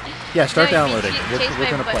 Yeah, start downloading. We're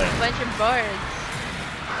going to play it. A bunch of boards.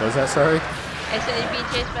 What was that, sorry? I said you're being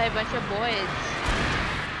chased by a bunch of boys.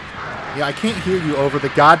 Yeah, I can't hear you over the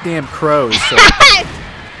goddamn crows, so...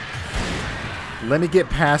 Let me get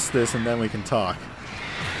past this and then we can talk.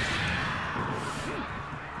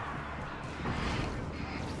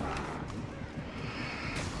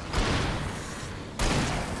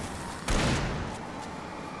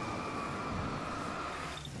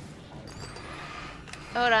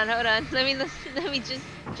 Hold on. Let me just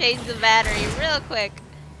change the battery real quick.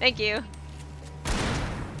 Thank you.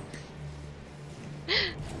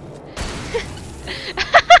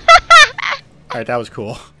 Alright, that was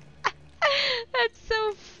cool. That's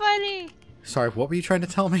so funny. Sorry, what were you trying to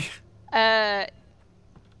tell me? I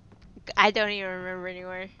don't even remember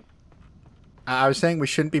anymore. I was saying we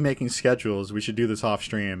shouldn't be making schedules. We should do this off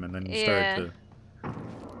stream and then start to...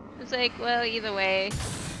 It's like, well, either way.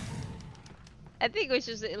 I think it was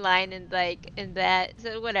just in line in that,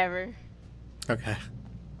 so whatever. Okay.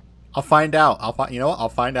 I'll find out. You know what? I'll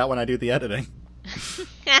find out when I do the editing.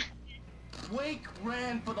 Wake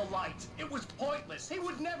ran for the light. It was pointless. He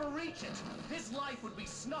would never reach it. His life would be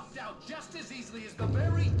snuffed out just as easily as the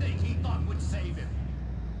very thing he thought would save him.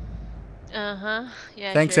 Uh-huh.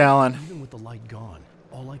 Yeah. Thanks, sure. Alan. Even with the light gone,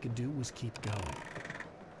 all I could do was keep going.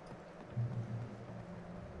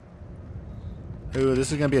 Ooh,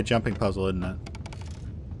 this is gonna be a jumping puzzle, isn't it?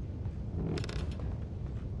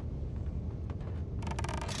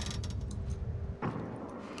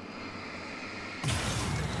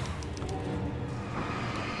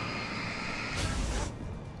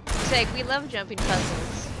 It's like, we love jumping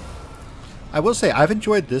puzzles. I will say, I've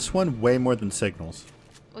enjoyed this one way more than Signals.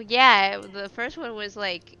 Well, yeah, the first one was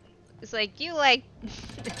like, it's like, you like,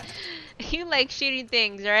 you like shooting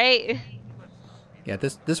things, right? Yeah,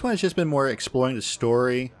 this one has just been more exploring the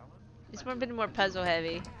story. It's been more puzzle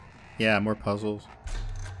heavy. Yeah, more puzzles.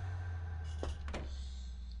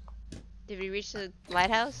 Did we reach the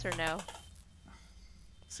lighthouse or no?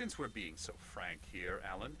 Since we're being so frank here,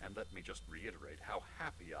 Alan, and let me just reiterate how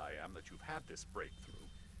happy I am that you've had this breakthrough,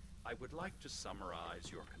 I would like to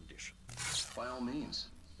summarize your condition. By all means.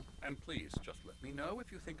 And please, just let me know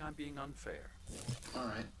if you think I'm being unfair. All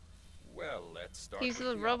right. Well, let's start He's with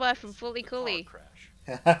the the robot obvious, from Fully the car Cooley. crash.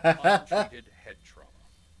 Untreated head trauma.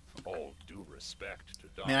 All due respect to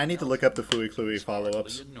Dr. Man, I need to look up the Fooey Cluey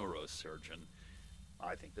follow-ups. A neurosurgeon.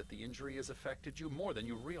 I think that the injury has affected you more than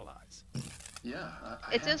you realize. Yeah.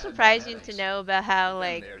 It's so surprising to know about how,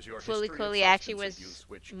 like, Fully Cooley actually was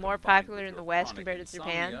more popular in the West compared to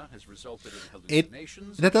Japan.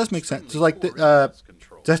 That does make sense. So, like,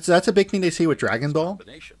 that's a big thing they see with Dragon Ball.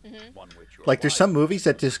 Like, there's some movies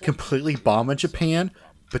that just completely bomb in Japan,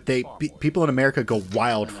 but people in America go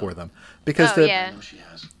wild for them because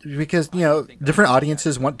because you know different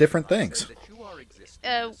audiences want different things.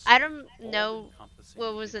 I don't know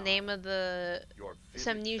what was the name of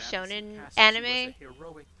some new shonen anime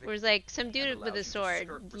where it was like some dude with a sword.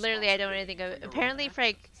 Literally, I don't know anything of it. Apparently, for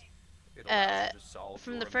like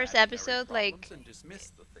from the first episode, like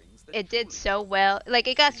it did so well. Like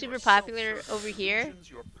it got super popular over here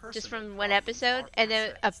just from one episode, and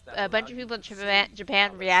then a bunch of people in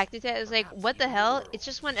Japan reacted to it. It was like, what the hell? It's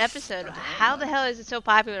just one episode. How the hell is it so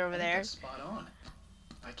popular over there?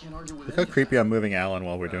 Look how creepy I'm moving Alan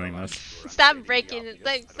while we're doing this. Stop breaking it.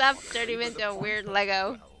 Like, stop turning him into a weird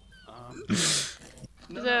Lego.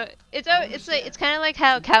 So it's kind of like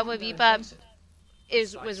how Cowboy Bebop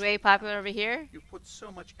was way popular over here. You put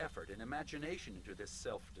so much effort and imagination into this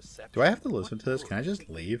self-deception. Do I have to listen to this? Can I just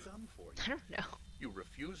leave? I don't know. You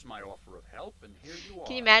refused my offer of help, and here you are.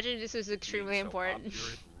 Can you imagine this was extremely important? Did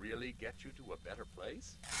it really get you to a better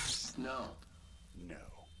place? No. No.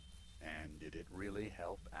 And did it really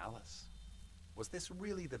help Alice? Was this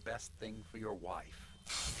really the best thing for your wife?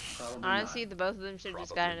 Probably Honestly, not. the both of them should have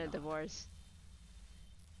just gotten a divorce.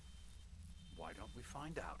 Why don't we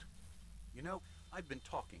find out? You know, I've been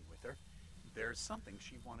talking with her. There's something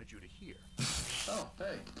she wanted you to hear. Oh,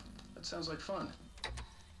 hey. That sounds like fun.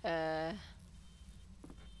 That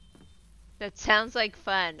sounds like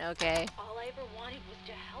fun, okay. All I ever wanted was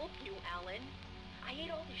to help you, Alan. I ate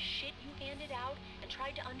all the shit you handed out and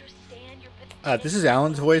tried to understand your pathetic... This is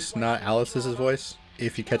Alan's voice, not Alice's voice,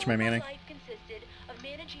 if you catch my meaning.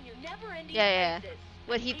 Yeah.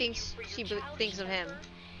 What he thinks she thinks of him. And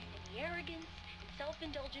the arrogance and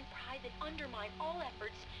self-indulgent pride that undermine all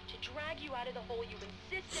efforts to drag you out of the hole you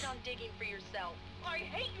insisted on digging for yourself. I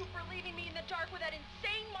hate you for leaving me in the dark with that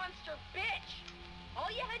insane monster bitch! All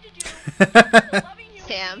you had to do was loving you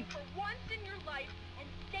for once in your life and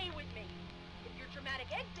stay with me. If your dramatic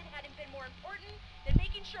exit hadn't been more important than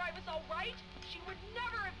making sure I was alright, she would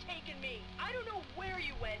never have taken me. I don't know where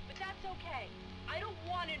you went, but that's okay. I don't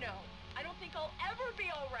want to know. I don't think I'll ever be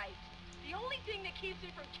alright. The only thing that keeps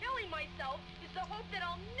me from killing myself is the hope that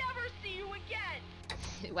I'll never see you again.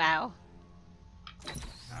 Wow.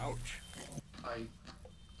 Ouch. I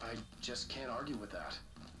just can't argue with that.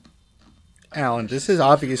 Alan, this is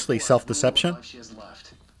obviously self-deception.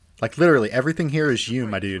 Like, literally, everything here is you,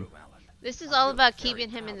 my dude. This is all about keeping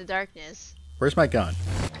him in the darkness. Where's my gun?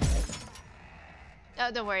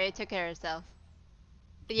 Oh, don't worry, it took care of itself.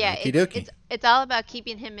 But yeah, it's all about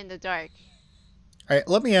keeping him in the dark. Alright,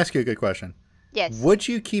 let me ask you a good question. Yes. Would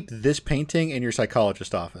you keep this painting in your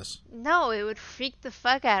psychologist's office? No, it would freak the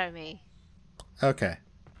fuck out of me. Okay.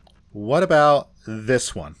 What about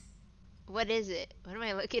this one? What is it? What am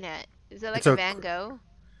I looking at? Is that like a Van Gogh?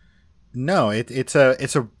 No, it's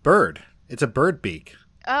a bird. It's a bird beak.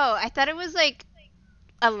 Oh, I thought it was like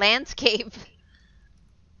a landscape.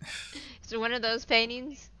 Is it one of those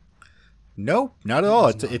paintings? No, not at all.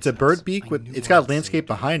 It's a bird beak with it's got a landscape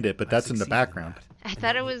behind it, but that's in the background. I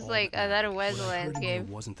thought it was like a landscape. It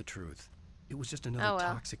wasn't the truth. It was just another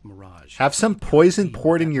toxic mirage. Have some poison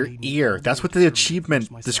poured in your ear. That's what the achievement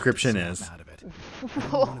description is.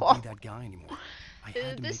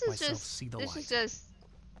 This is just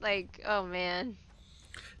like, oh man.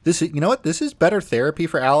 You know what? This is better therapy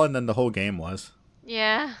for Alan than the whole game was.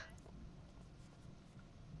 Yeah.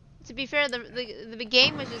 to be fair, the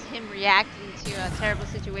game was just him reacting to a terrible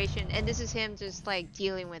situation, and this is him just like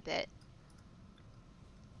dealing with it.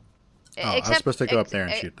 Oh, I was supposed to go up there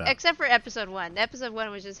and shoot that. Except for episode 1. Episode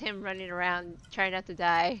 1 was just him running around trying not to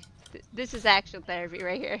die. This is actual therapy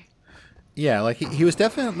right here. Yeah, like he was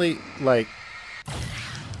definitely like.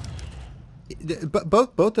 But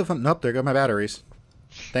both of them. Nope, there go my batteries.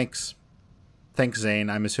 Thanks, Zane.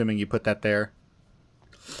 I'm assuming you put that there.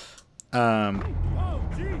 Run.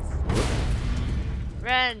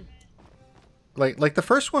 Like the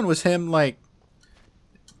first one was him like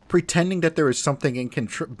pretending that there was something in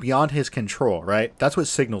beyond his control, right? That's what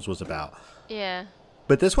Signals was about. Yeah.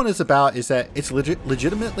 But this one is that it's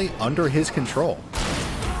legitimately under his control,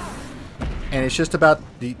 and it's just about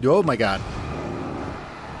the oh my god.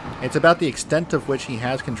 It's about the extent of which he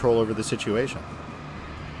has control over the situation.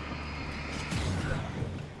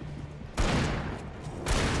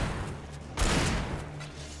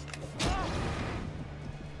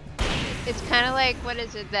 It's kind of like, what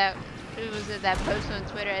is it that post on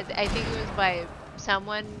Twitter? I think it was by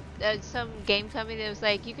someone, some game company that was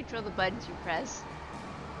like, you control the buttons you press.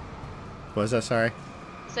 What was that? Sorry.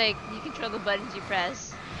 It's like, you control the buttons you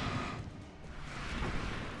press.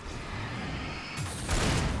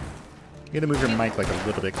 You gotta move your mic like a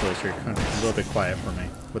little bit closer, a little bit quiet for me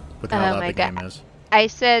with how loud the game is. I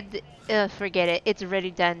said, forget it. It's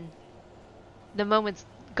already done. The moment's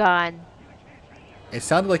gone. It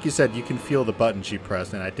sounded like you said you can feel the buttons you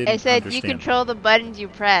press, and I didn't understand. I said you control the buttons you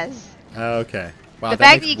press. Oh, okay. Wow, the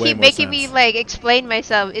fact that you keep making me like explain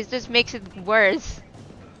myself, it just makes it worse.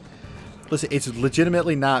 Listen, it's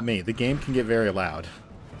legitimately not me. The game can get very loud.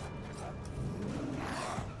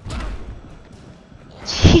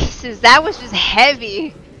 Jesus, that was just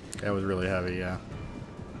heavy. That was really heavy, yeah.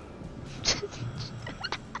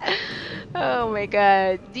 Oh my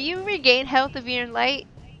god. Do you regain health if you're in light?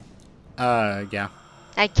 Yeah.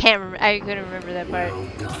 I can't remember. I couldn't remember that part.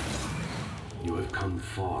 Well done. You have come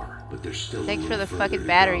far, but there's still Thanks for the fucking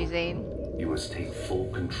battery, Zane. You must take full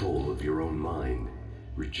control of your own mind.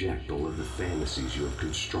 Reject all of the fantasies you have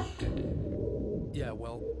constructed. Yeah,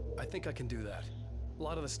 well, I think I can do that. A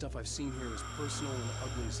lot of the stuff I've seen here is personal and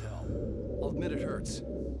ugly as hell. I'll admit it hurts,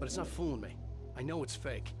 but it's not fooling me. I know it's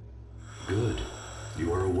fake. Good.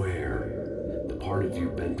 You are aware. The part of you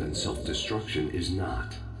bent on self-destruction is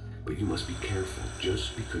not. But you must be careful.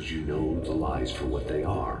 Just because you know the lies for what they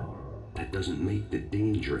are, that doesn't make the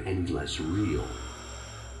danger any less real.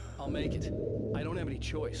 I'll make it. I don't have any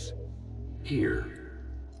choice. Here.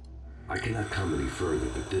 I cannot come any further,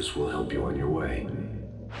 but this will help you on your way.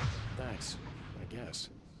 Thanks, I guess.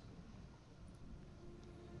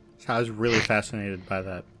 I was really fascinated by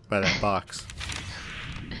that box.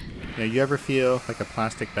 You ever feel like a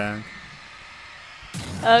plastic bag?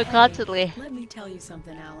 Constantly. Let me tell you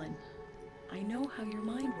something, Alan. I know how your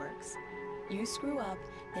mind works. You screw up,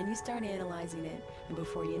 then you start analyzing it, and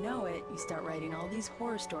before you know it, you start writing all these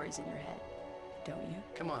horror stories in your head. Don't you?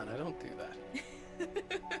 Come on, I don't do that.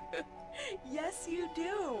 Yes, you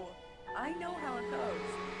do. I know how it goes.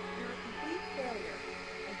 You're a complete failure.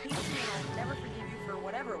 I hate you and I'll never forgive you for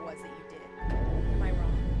whatever it was that you did. Am I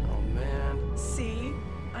wrong? Oh, man. See?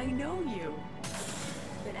 I know you.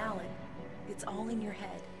 But Alan, it's all in your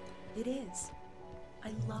head. It is.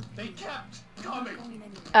 I love you. They kept coming.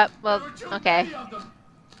 Well, okay.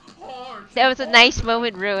 That was a nice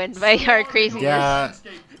moment ruined by our craziness. Yeah,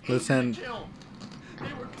 listen,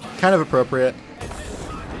 kind of appropriate.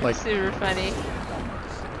 Like super funny.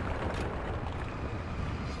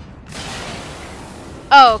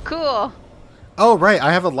 Oh, cool. Oh, right,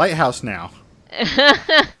 I have a lighthouse now.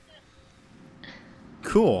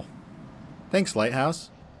 Cool. Thanks, lighthouse.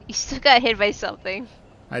 You still got hit by something.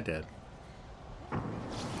 I did.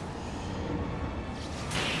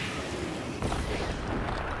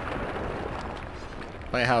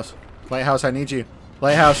 Lighthouse. Lighthouse, I need you.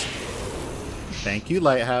 Lighthouse. Thank you,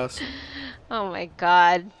 lighthouse. Oh my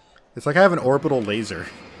god. It's like I have an orbital laser.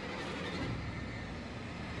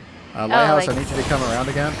 Lighthouse, like, I need you to come around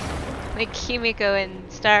again. Like Kimiko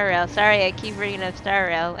and Star Rail. Sorry, I keep bringing up Star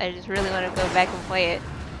Rail. I just really want to go back and play it.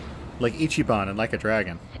 Like Ichiban and Like a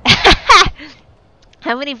Dragon.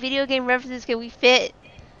 How many video game references can we fit?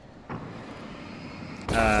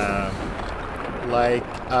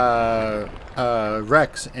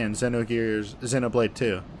 Rex and Xenoblade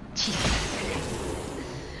 2.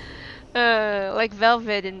 Like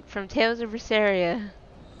Velvet from Tales of Berseria.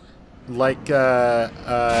 Like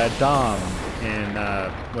Dom in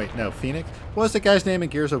wait, no, Phoenix? What was the guy's name in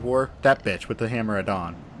Gears of War? That bitch with the hammer of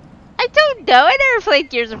Dawn. I don't know. I never played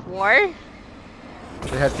Gears of War.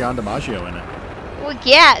 They had John DiMaggio in it. Well,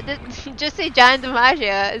 yeah, just say John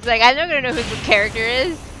DiMaggio. It's like, I'm not gonna know who the character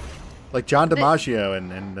is. Like John DiMaggio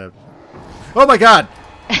and oh my god!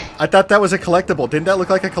 I thought that was a collectible. Didn't that look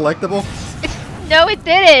like a collectible? No, it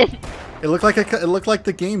didn't. It looked like it looked like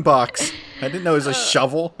the game box. I didn't know it was a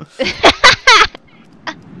shovel.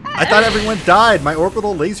 I thought everyone died. My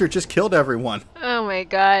orbital laser just killed everyone. Oh my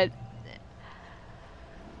god.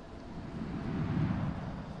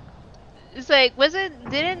 It's like,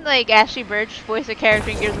 didn't like Ashley Birch voice a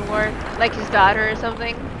character in Gears of War? Like his daughter or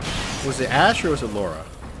something? Was it Ash or was it Laura?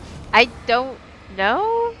 I don't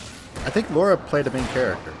know. I think Laura played a main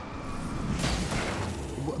character.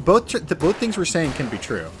 Both things we're saying can be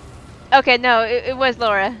true. Okay, no, it was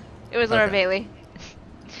Laura. It was Laura Okay. Bailey.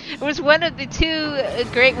 It was one of the two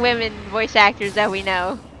great women voice actors that we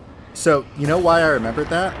know. So, you know why I remembered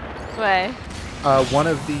that? Why? One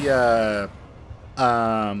of the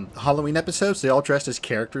Halloween episodes, they all dressed as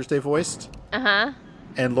characters they voiced. Uh-huh.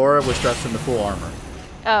 And Laura was dressed in the full armor.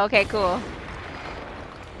 Oh, okay, cool.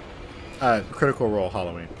 Critical Role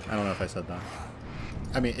Halloween. I don't know if I said that.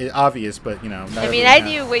 I mean, obvious, but, you know. I mean, I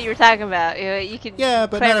knew what you were talking about. You could. Yeah,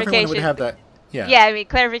 but not everyone would have that. Yeah. Yeah, I mean,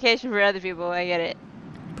 clarification for other people. I get it.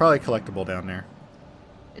 Probably collectible down there.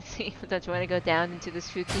 Let's see, don't you want to go down into the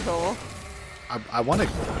spooky hole? I want to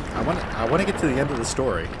get to the end of the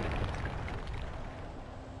story.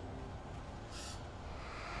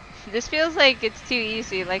 This feels like it's too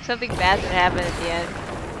easy. Like something bad's gonna happen at the end.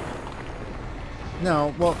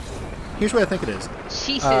 No, well, here's what I think it is.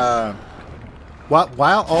 Jesus.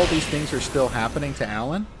 While all these things are still happening to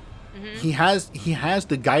Alan, he has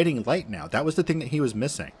the guiding light now. That was the thing that he was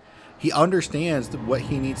missing. He understands what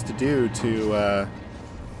he needs to do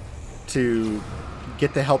to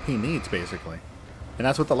get the help he needs, basically, and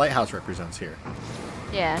that's what the lighthouse represents here.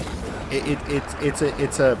 Yeah.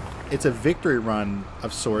 It's a victory run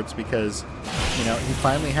of sorts because, you know, he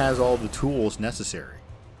finally has all the tools necessary.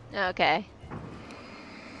 Okay.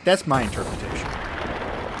 That's my interpretation.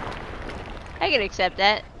 I can accept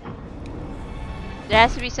that. There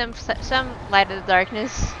has to be some light of the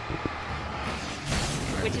darkness,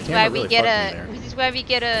 which is why we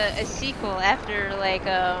get a sequel after like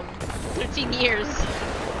 13 years.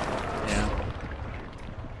 Yeah.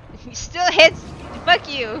 He still hits. Fuck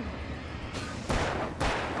you.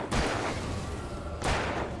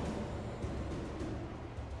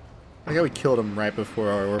 I think we killed him right before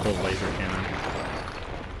our orbital laser cannon.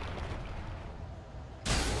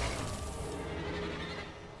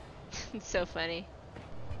 It's so funny.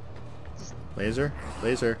 Laser,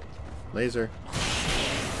 laser, laser.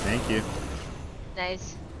 Thank you.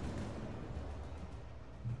 Nice.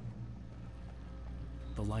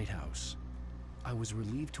 The lighthouse. I was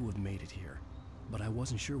relieved to have made it here, but I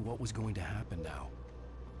wasn't sure what was going to happen now.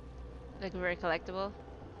 Like very collectible.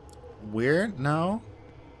 Weird? No.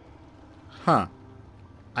 Huh.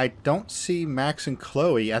 I don't see Max and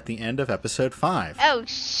Chloe at the end of episode 5. Oh,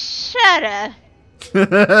 shut up.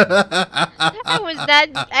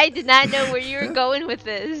 I did not know where you were going with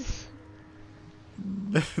this.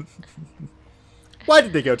 Why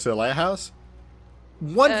did they go to the lighthouse?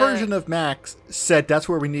 One version of Max said that's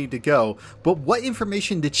where we need to go, but what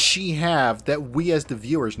information did she have that we as the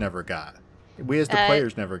viewers never got? We as the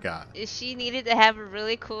players never got? She needed to have a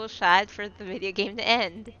really cool shot for the video game to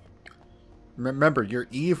end. Remember, you're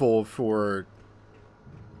evil for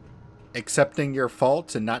accepting your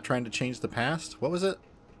faults and not trying to change the past. What was it?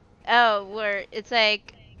 Oh, where it's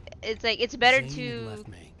better Zane left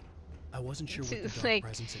me. I wasn't sure what the dark like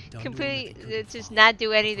presence had done completely to him that they just couldn't not do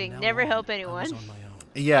follow. anything, From never now help on, I anyone. was on my own.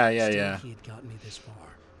 Yeah. Still, he had gotten me this far.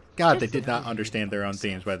 God, they did not understand their own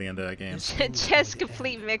themes by the end of that game. Just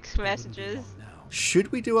complete mixed messages.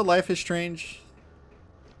 Should we do a Life is Strange?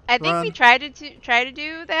 I think run? we tried to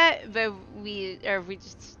do that, but we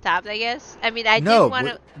just stopped. I guess. I mean, I did No,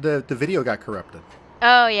 want the video got corrupted.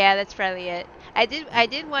 Oh yeah, that's probably it. I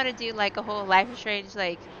did want to do like a whole Life is Strange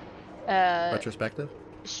like Retrospective?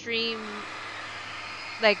 stream,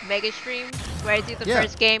 like mega stream, where I do the Yeah.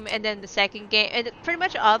 first game and then the second game, and pretty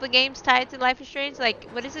much all the games tied to Life is Strange. Like,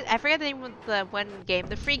 what is it? I forgot the name of the one game,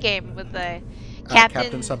 the free game with the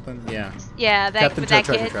Captain something? Yeah. Yeah, that Captain with that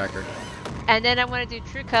Treasure kid. Tracker. And then I want to do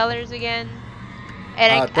True Colors again.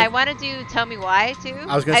 And I want to do Tell Me Why too.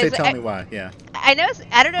 I was gonna say Tell Me Why, yeah. I know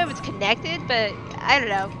I don't know if it's connected, but I don't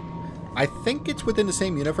know. I think it's within the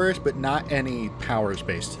same universe, but not any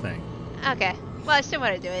powers-based thing. Okay. Well, I still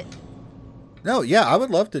want to do it. No, yeah, I would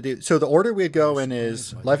love to do. So the order we go in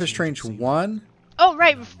is Life is Strange 1. Oh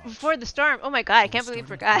right, before the storm. Oh my god, I can't believe I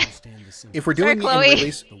forgot. If we're doing Sorry, it in Chloe.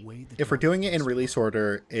 release, if we're doing it in release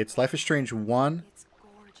order, it's Life is Strange 1,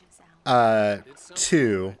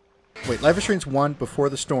 2, Wait, Life is Strange 1, Before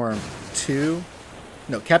the Storm, 2...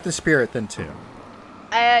 No, Captain Spirit, then 2. You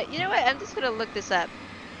know what? I'm just gonna look this up.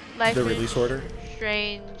 Life The is release order?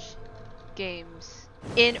 Strange games.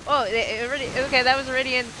 Okay, that was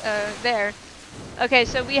already in there. Okay,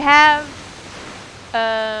 so we have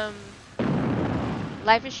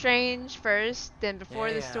Life is Strange first, then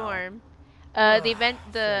Before the Storm.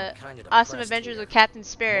 The Awesome Adventures of Captain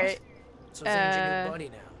Spirit. So engineer buddy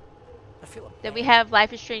now. I feel Then we have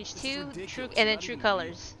Life is Strange 2, and then True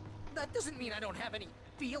Colors. That doesn't mean I don't have any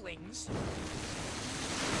feelings.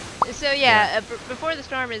 So yeah, Before the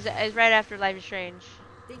Storm is right after Life is Strange.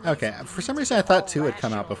 Okay, for some reason I thought 2 had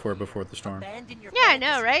come out before the Storm. Yeah, I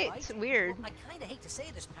know, right? It's weird. I kinda hate to say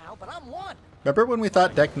this, pal, but I'm one. Remember when we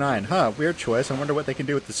thought Deck 9? Huh, weird choice. I wonder what they can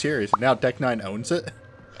do with the series. Now Deck 9 owns it.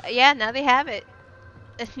 Yeah, now they have it.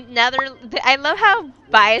 Now I love how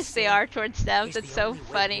biased they are towards Steph. That's so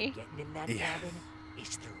funny. Yeah.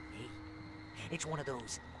 It's one of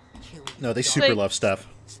those. No, they super love Steph.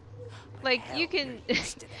 Like you can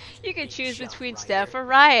choose between Steph or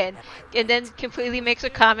Ryan, and then completely makes a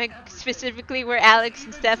comic specifically where Alex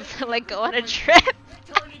and Steph like go on a trip.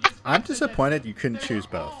 I'm disappointed you couldn't choose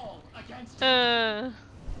both. What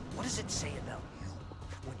does it say about you?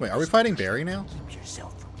 Wait, are we fighting Barry now?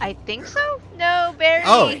 I think so. No, Barry.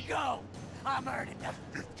 Oh. I'm earning a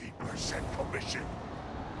 50% commission.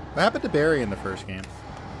 What happened to Barry in the first game?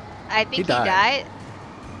 I think he died.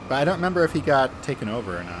 But I don't remember if he got taken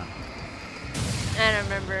over or not. I don't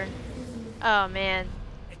remember. Oh man.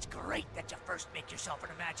 It's great that you first make yourself an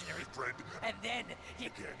imaginary friend, and then you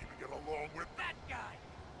can't even get along with that guy.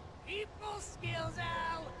 People skills,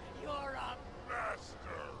 Al. You're a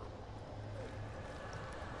master.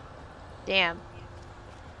 Damn.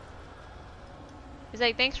 He's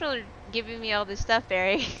like, thanks for giving me all this stuff,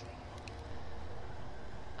 Barry.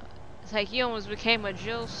 It's like you almost became a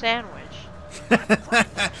Jill sandwich.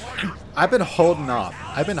 I've been holding off.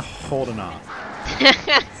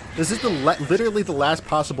 This is literally the last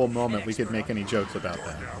possible moment we could make any jokes about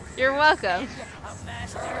that. You're welcome.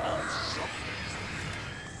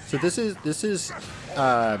 So this is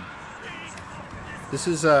I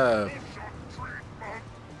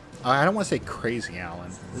don't want to say crazy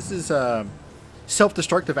Alan. This is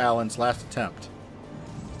self-destructive Alan's last attempt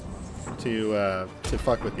to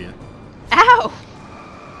fuck with you. Ow!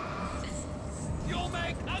 You'll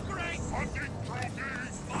make a great fucking trophy,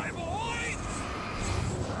 my boy!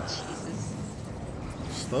 Jesus.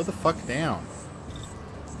 Slow the fuck down.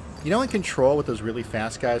 You know in Control with those really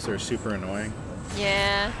fast guys that are super annoying?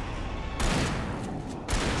 Yeah.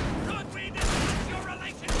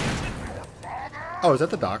 Oh, is that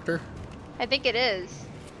the doctor? I think it is.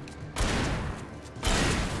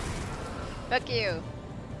 Fuck you.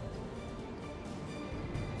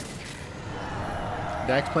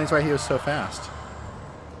 That explains why he was so fast.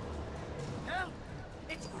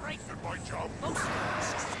 It's great at my job.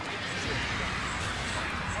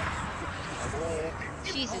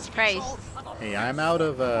 Jesus Christ. Hey, I'm out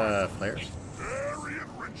of flares. Very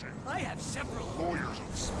enriching. I have several lawyers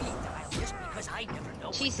on speed dial just because I never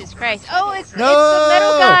know. Jesus Christ. Oh, it's the No!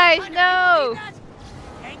 metal guys. No.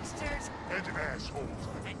 Gangsters and assholes.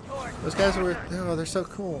 Those guys were... Oh, they're so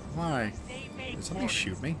cool. Why? Did somebody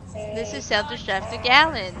shoot me? This is self-destructive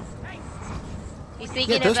Gallon. He's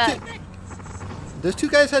thinking those about... Those two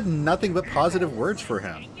guys had nothing but positive words for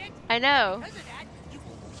him. I know.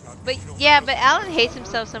 But yeah, but Alan hates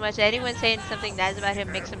himself so much that anyone saying something nice about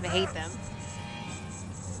him makes him hate them.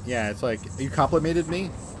 Yeah, it's like, you complimented me?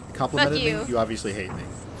 Complimented Fuck you. me? You obviously hate me.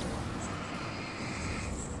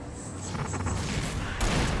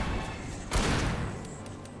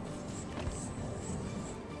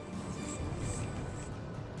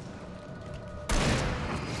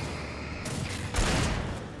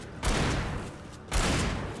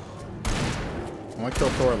 I want to kill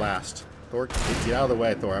Thor last. Thor, get out of the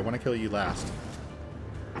way, Thor. I want to kill you last.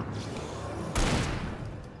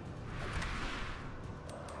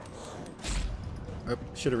 Oh,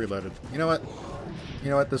 should have reloaded. You know what?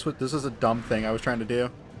 You know what? This was a dumb thing I was trying to do.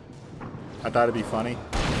 I thought it'd be funny.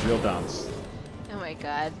 Real dumb. Oh my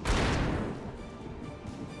god.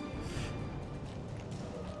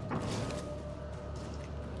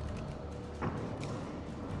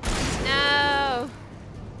 No.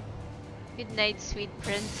 Good night, sweet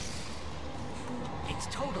prince. It's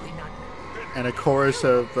totally not. And a chorus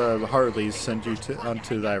of Harleys send you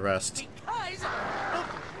unto thy rest.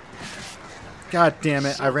 God damn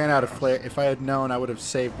it, I ran out of flare. If I had known, I would have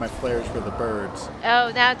saved my flares for the birds. Oh,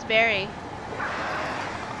 now it's Barry.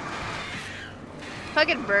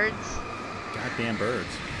 Fucking birds. Goddamn birds.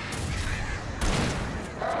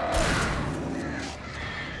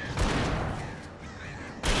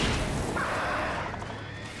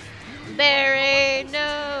 Barry,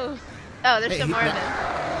 no. Oh, there's some more of him.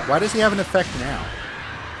 Why does he have an effect now?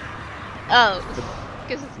 Oh,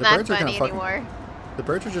 because it's not funny anymore. The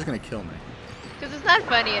birds are just gonna kill me. Because it's not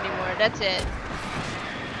funny anymore. That's it.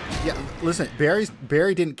 Yeah, listen,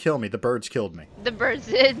 Barry didn't kill me. The birds killed me. The birds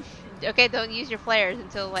did. Okay, don't use your flares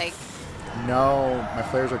until like. No, my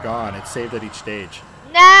flares are gone. It's saved at each stage.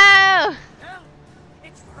 No.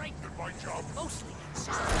 It's right. My job. Mostly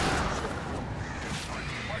consistent.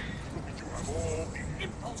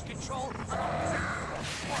 Impulse control.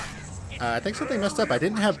 I think something messed up. I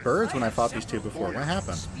didn't have birds when I fought these two before. What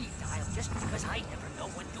happened? Speed dial just because I never know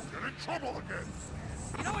when to Get in trouble again.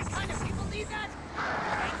 You know what kind of people need that?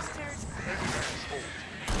 Gangsters.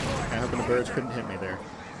 I hoping the birds couldn't hit me there.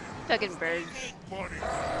 Fucking birds. Money.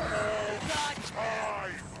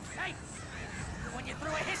 Hey, when you threw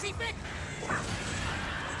a hissy fit,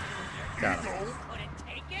 Got him. couldn't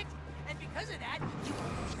take it, and because of that, you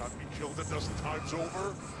Got me killed a dozen times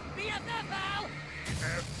over. BFF, Al.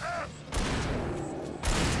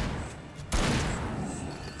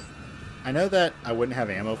 I know that I wouldn't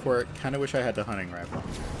have ammo for it. Kind of wish I had the hunting rifle.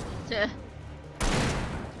 No!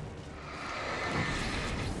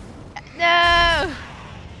 I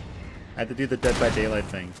had to do the Dead by Daylight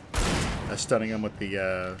thing. Stunning him with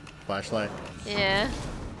the flashlight. Yeah.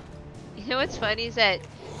 You know what's funny is that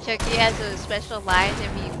Chucky has a special line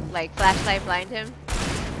if you, like, flashlight blind him.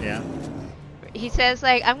 Yeah. He says,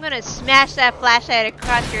 like, I'm gonna smash that flashlight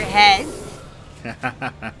across your head.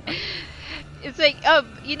 It's like, oh,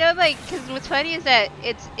 you know, like, because what's funny is that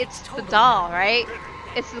it's the doll, right?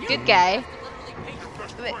 It's the good guy.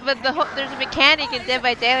 But there's a mechanic in Dead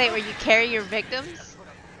by Daylight where you carry your victims.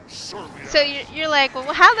 So you're like,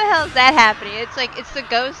 well, how the hell is that happening? It's like, it's the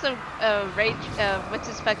ghost of Ray, what's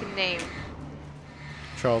his fucking name?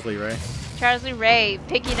 Charles Lee Ray. Charles Lee Ray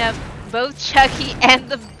picking up both Chucky and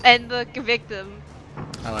the victim.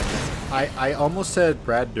 I like that. I almost said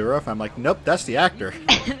Brad Dourif. I'm like, nope, that's the actor.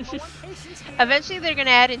 Eventually they're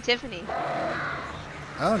gonna add in Tiffany.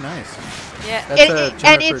 Oh, nice. Yeah, That's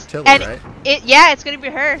Jennifer Tilly, right? Yeah, it's gonna be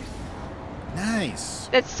her. Nice.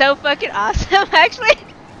 That's so fucking awesome, actually.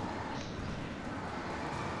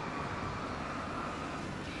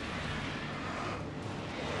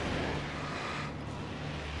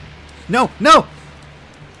 No, no!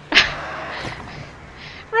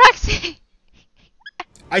 Roxy!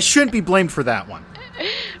 I shouldn't be blamed for that one.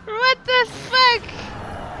 What the fuck?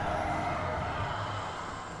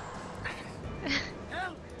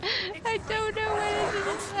 I don't know what it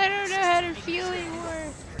is. I don't know how to feel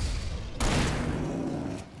anymore.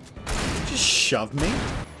 Just shove me.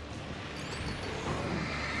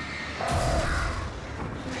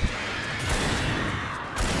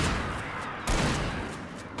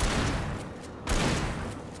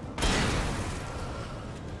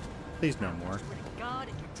 Please no more.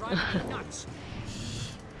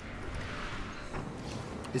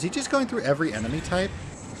 Is he just going through every enemy type?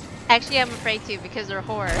 Actually, I'm afraid to because they're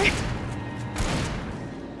horror.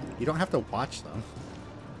 You don't have to watch them.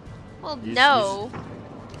 Well, no.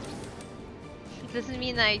 It doesn't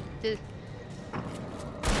mean I just...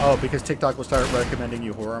 Oh, because TikTok will start recommending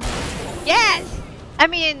you horror movies? Yes! I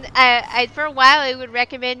mean, I for a while it would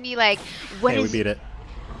recommend me like, what hey, is... we beat it.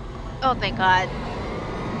 Oh, thank God.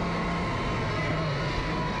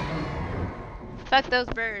 Fuck those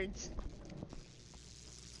birds.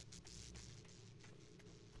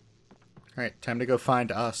 Alright, time to go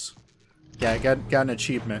find us. Yeah, I got an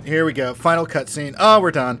achievement. Here we go. Final cutscene. Oh,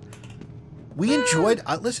 we're done. We enjoyed...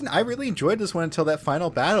 listen, I really enjoyed this one until that final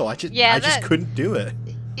battle. I just couldn't do it.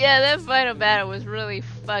 Yeah, that final battle was really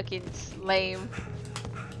fucking lame.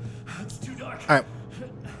 It's too dark. Alright.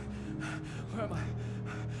 Where am I?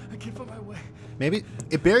 I can't find my way. Maybe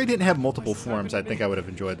if Barry didn't have multiple forms, I think I would have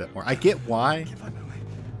enjoyed that more. I get why,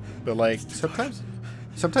 but like sometimes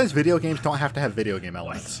video games don't have to have video game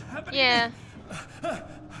elements. Yeah.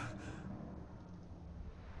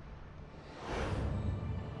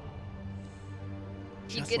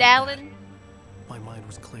 You good, Alan? My mind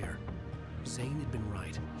was clear. Zane had been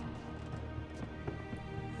right.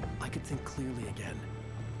 I could think clearly again.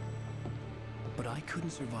 But I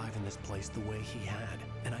couldn't survive in this place the way he had,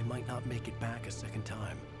 and I might not make it back a second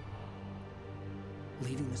time.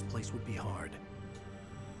 Leaving this place would be hard.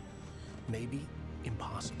 Maybe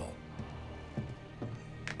impossible.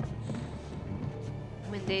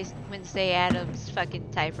 Wednesday Addams fucking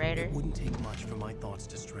typewriter. It wouldn't take much for my thoughts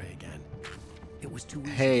to stray again. It was too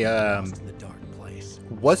easy Hey, to get lost in the dark place.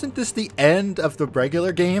 Wasn't this the end of the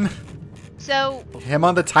regular game? So Him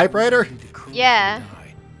on the typewriter? Yeah.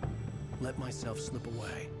 Let myself slip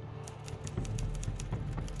away.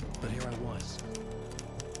 But here I was.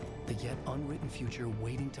 a yet unwritten future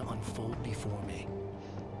waiting to unfold before me.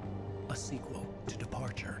 A sequel to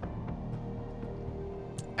Departure.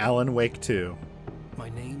 Alan Wake 2. My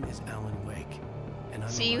name is Alan Wake, and I'm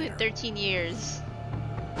See you in 13 years.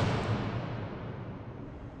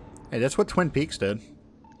 Hey, that's what Twin Peaks did.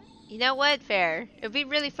 You know what? Fair. It would be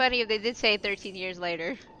really funny if they did say 13 years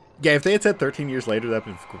later. Yeah, if they had said 13 years later, that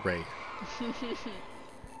would be great.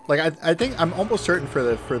 Like, I think I'm almost certain for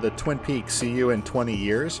the Twin Peaks, see you in 20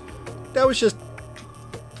 years, that was just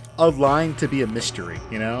a line to be a mystery,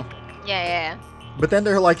 you know? Yeah. But then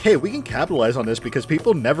they're like, hey, we can capitalize on this because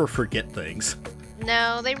people never forget things.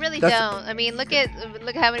 No, they really don't. I mean, look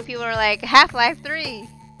how many people are like Half-Life 3.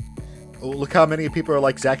 Well, look how many people are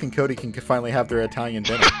like Zack and Cody can finally have their Italian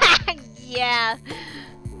dinner. Yeah.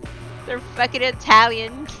 Their fucking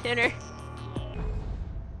Italian dinner.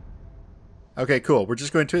 Okay, cool. We're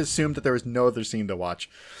just going to assume that there was no other scene to watch.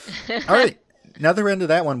 All right. Now that we're into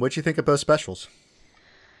that one, what'd you think of both specials?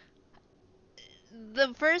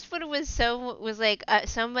 The first one was like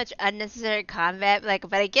so much unnecessary combat, like,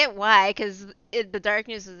 but I get why, because the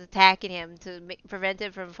darkness was attacking him to prevent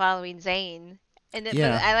him from following Zane. And then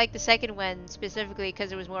Yeah. but I like the second one specifically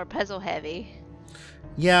because it was more puzzle heavy.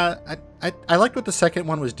 Yeah, I liked what the second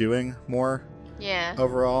one was doing more. Yeah.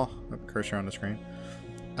 Overall, cursor on the screen.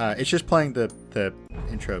 It's just playing the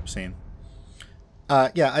intro scene.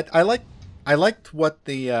 Yeah, I liked what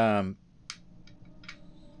the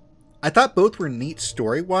I thought both were neat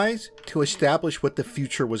story-wise to establish what the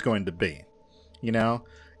future was going to be. You know,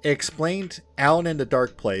 it explained Alan in the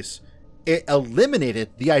dark place. It eliminated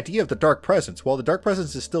the idea of the dark presence. While the dark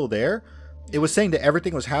presence is still there, it was saying that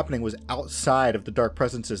everything was happening was outside of the dark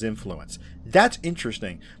presence's influence. That's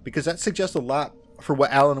interesting because that suggests a lot for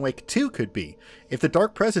what Alan Wake 2 could be. If the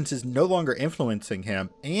dark presence is no longer influencing him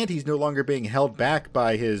and he's no longer being held back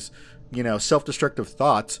by his, you know, self-destructive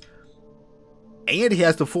thoughts, and he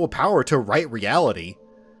has the full power to write reality,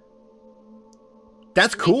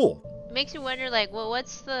 that's cool. Makes you wonder, like, well,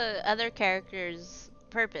 what's the other character's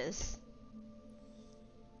purpose?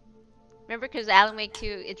 Remember, because Alan Wake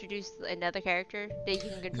 2 introduced another character that you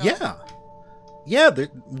can control? Yeah. Yeah,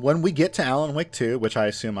 when we get to Alan Wake 2, which I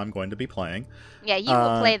assume I'm going to be playing. Yeah, you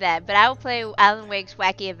will play that, but I will play Alan Wake's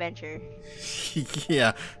Wacky Adventure.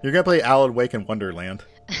 Yeah, you're going to play Alan Wake in Wonderland.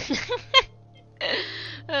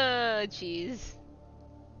 Oh, jeez.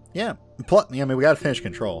 Yeah, I mean, we got to finish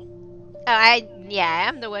Control. Oh,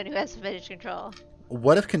 I'm the one who has to finish Control.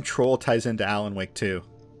 What if Control ties into Alan Wake 2?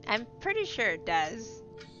 I'm pretty sure it does.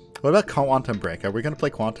 What about Quantum Break? Are we going to play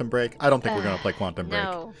Quantum Break? I don't think we're going to play Quantum Break.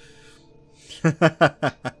 No.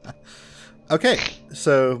 Okay,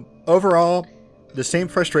 so overall, the same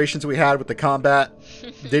frustrations we had with the combat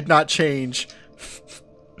did not change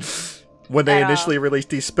when they initially released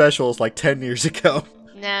these specials like 10 years ago.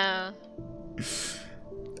 No.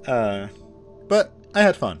 But I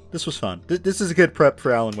had fun. This was fun. This is a good prep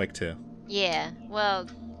for Alan Wake 2. Yeah, well,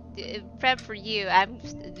 prep for you.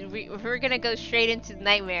 We're gonna go straight into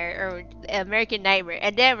Nightmare, or American Nightmare,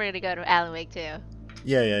 and then we're gonna go to Alan Wake 2.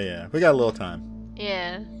 Yeah. We got a little time.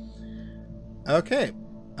 Yeah. Okay.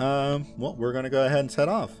 Well, we're gonna go ahead and sign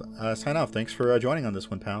off. Thanks for joining on this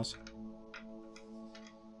one, pals.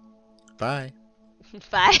 Bye.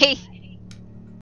 Bye.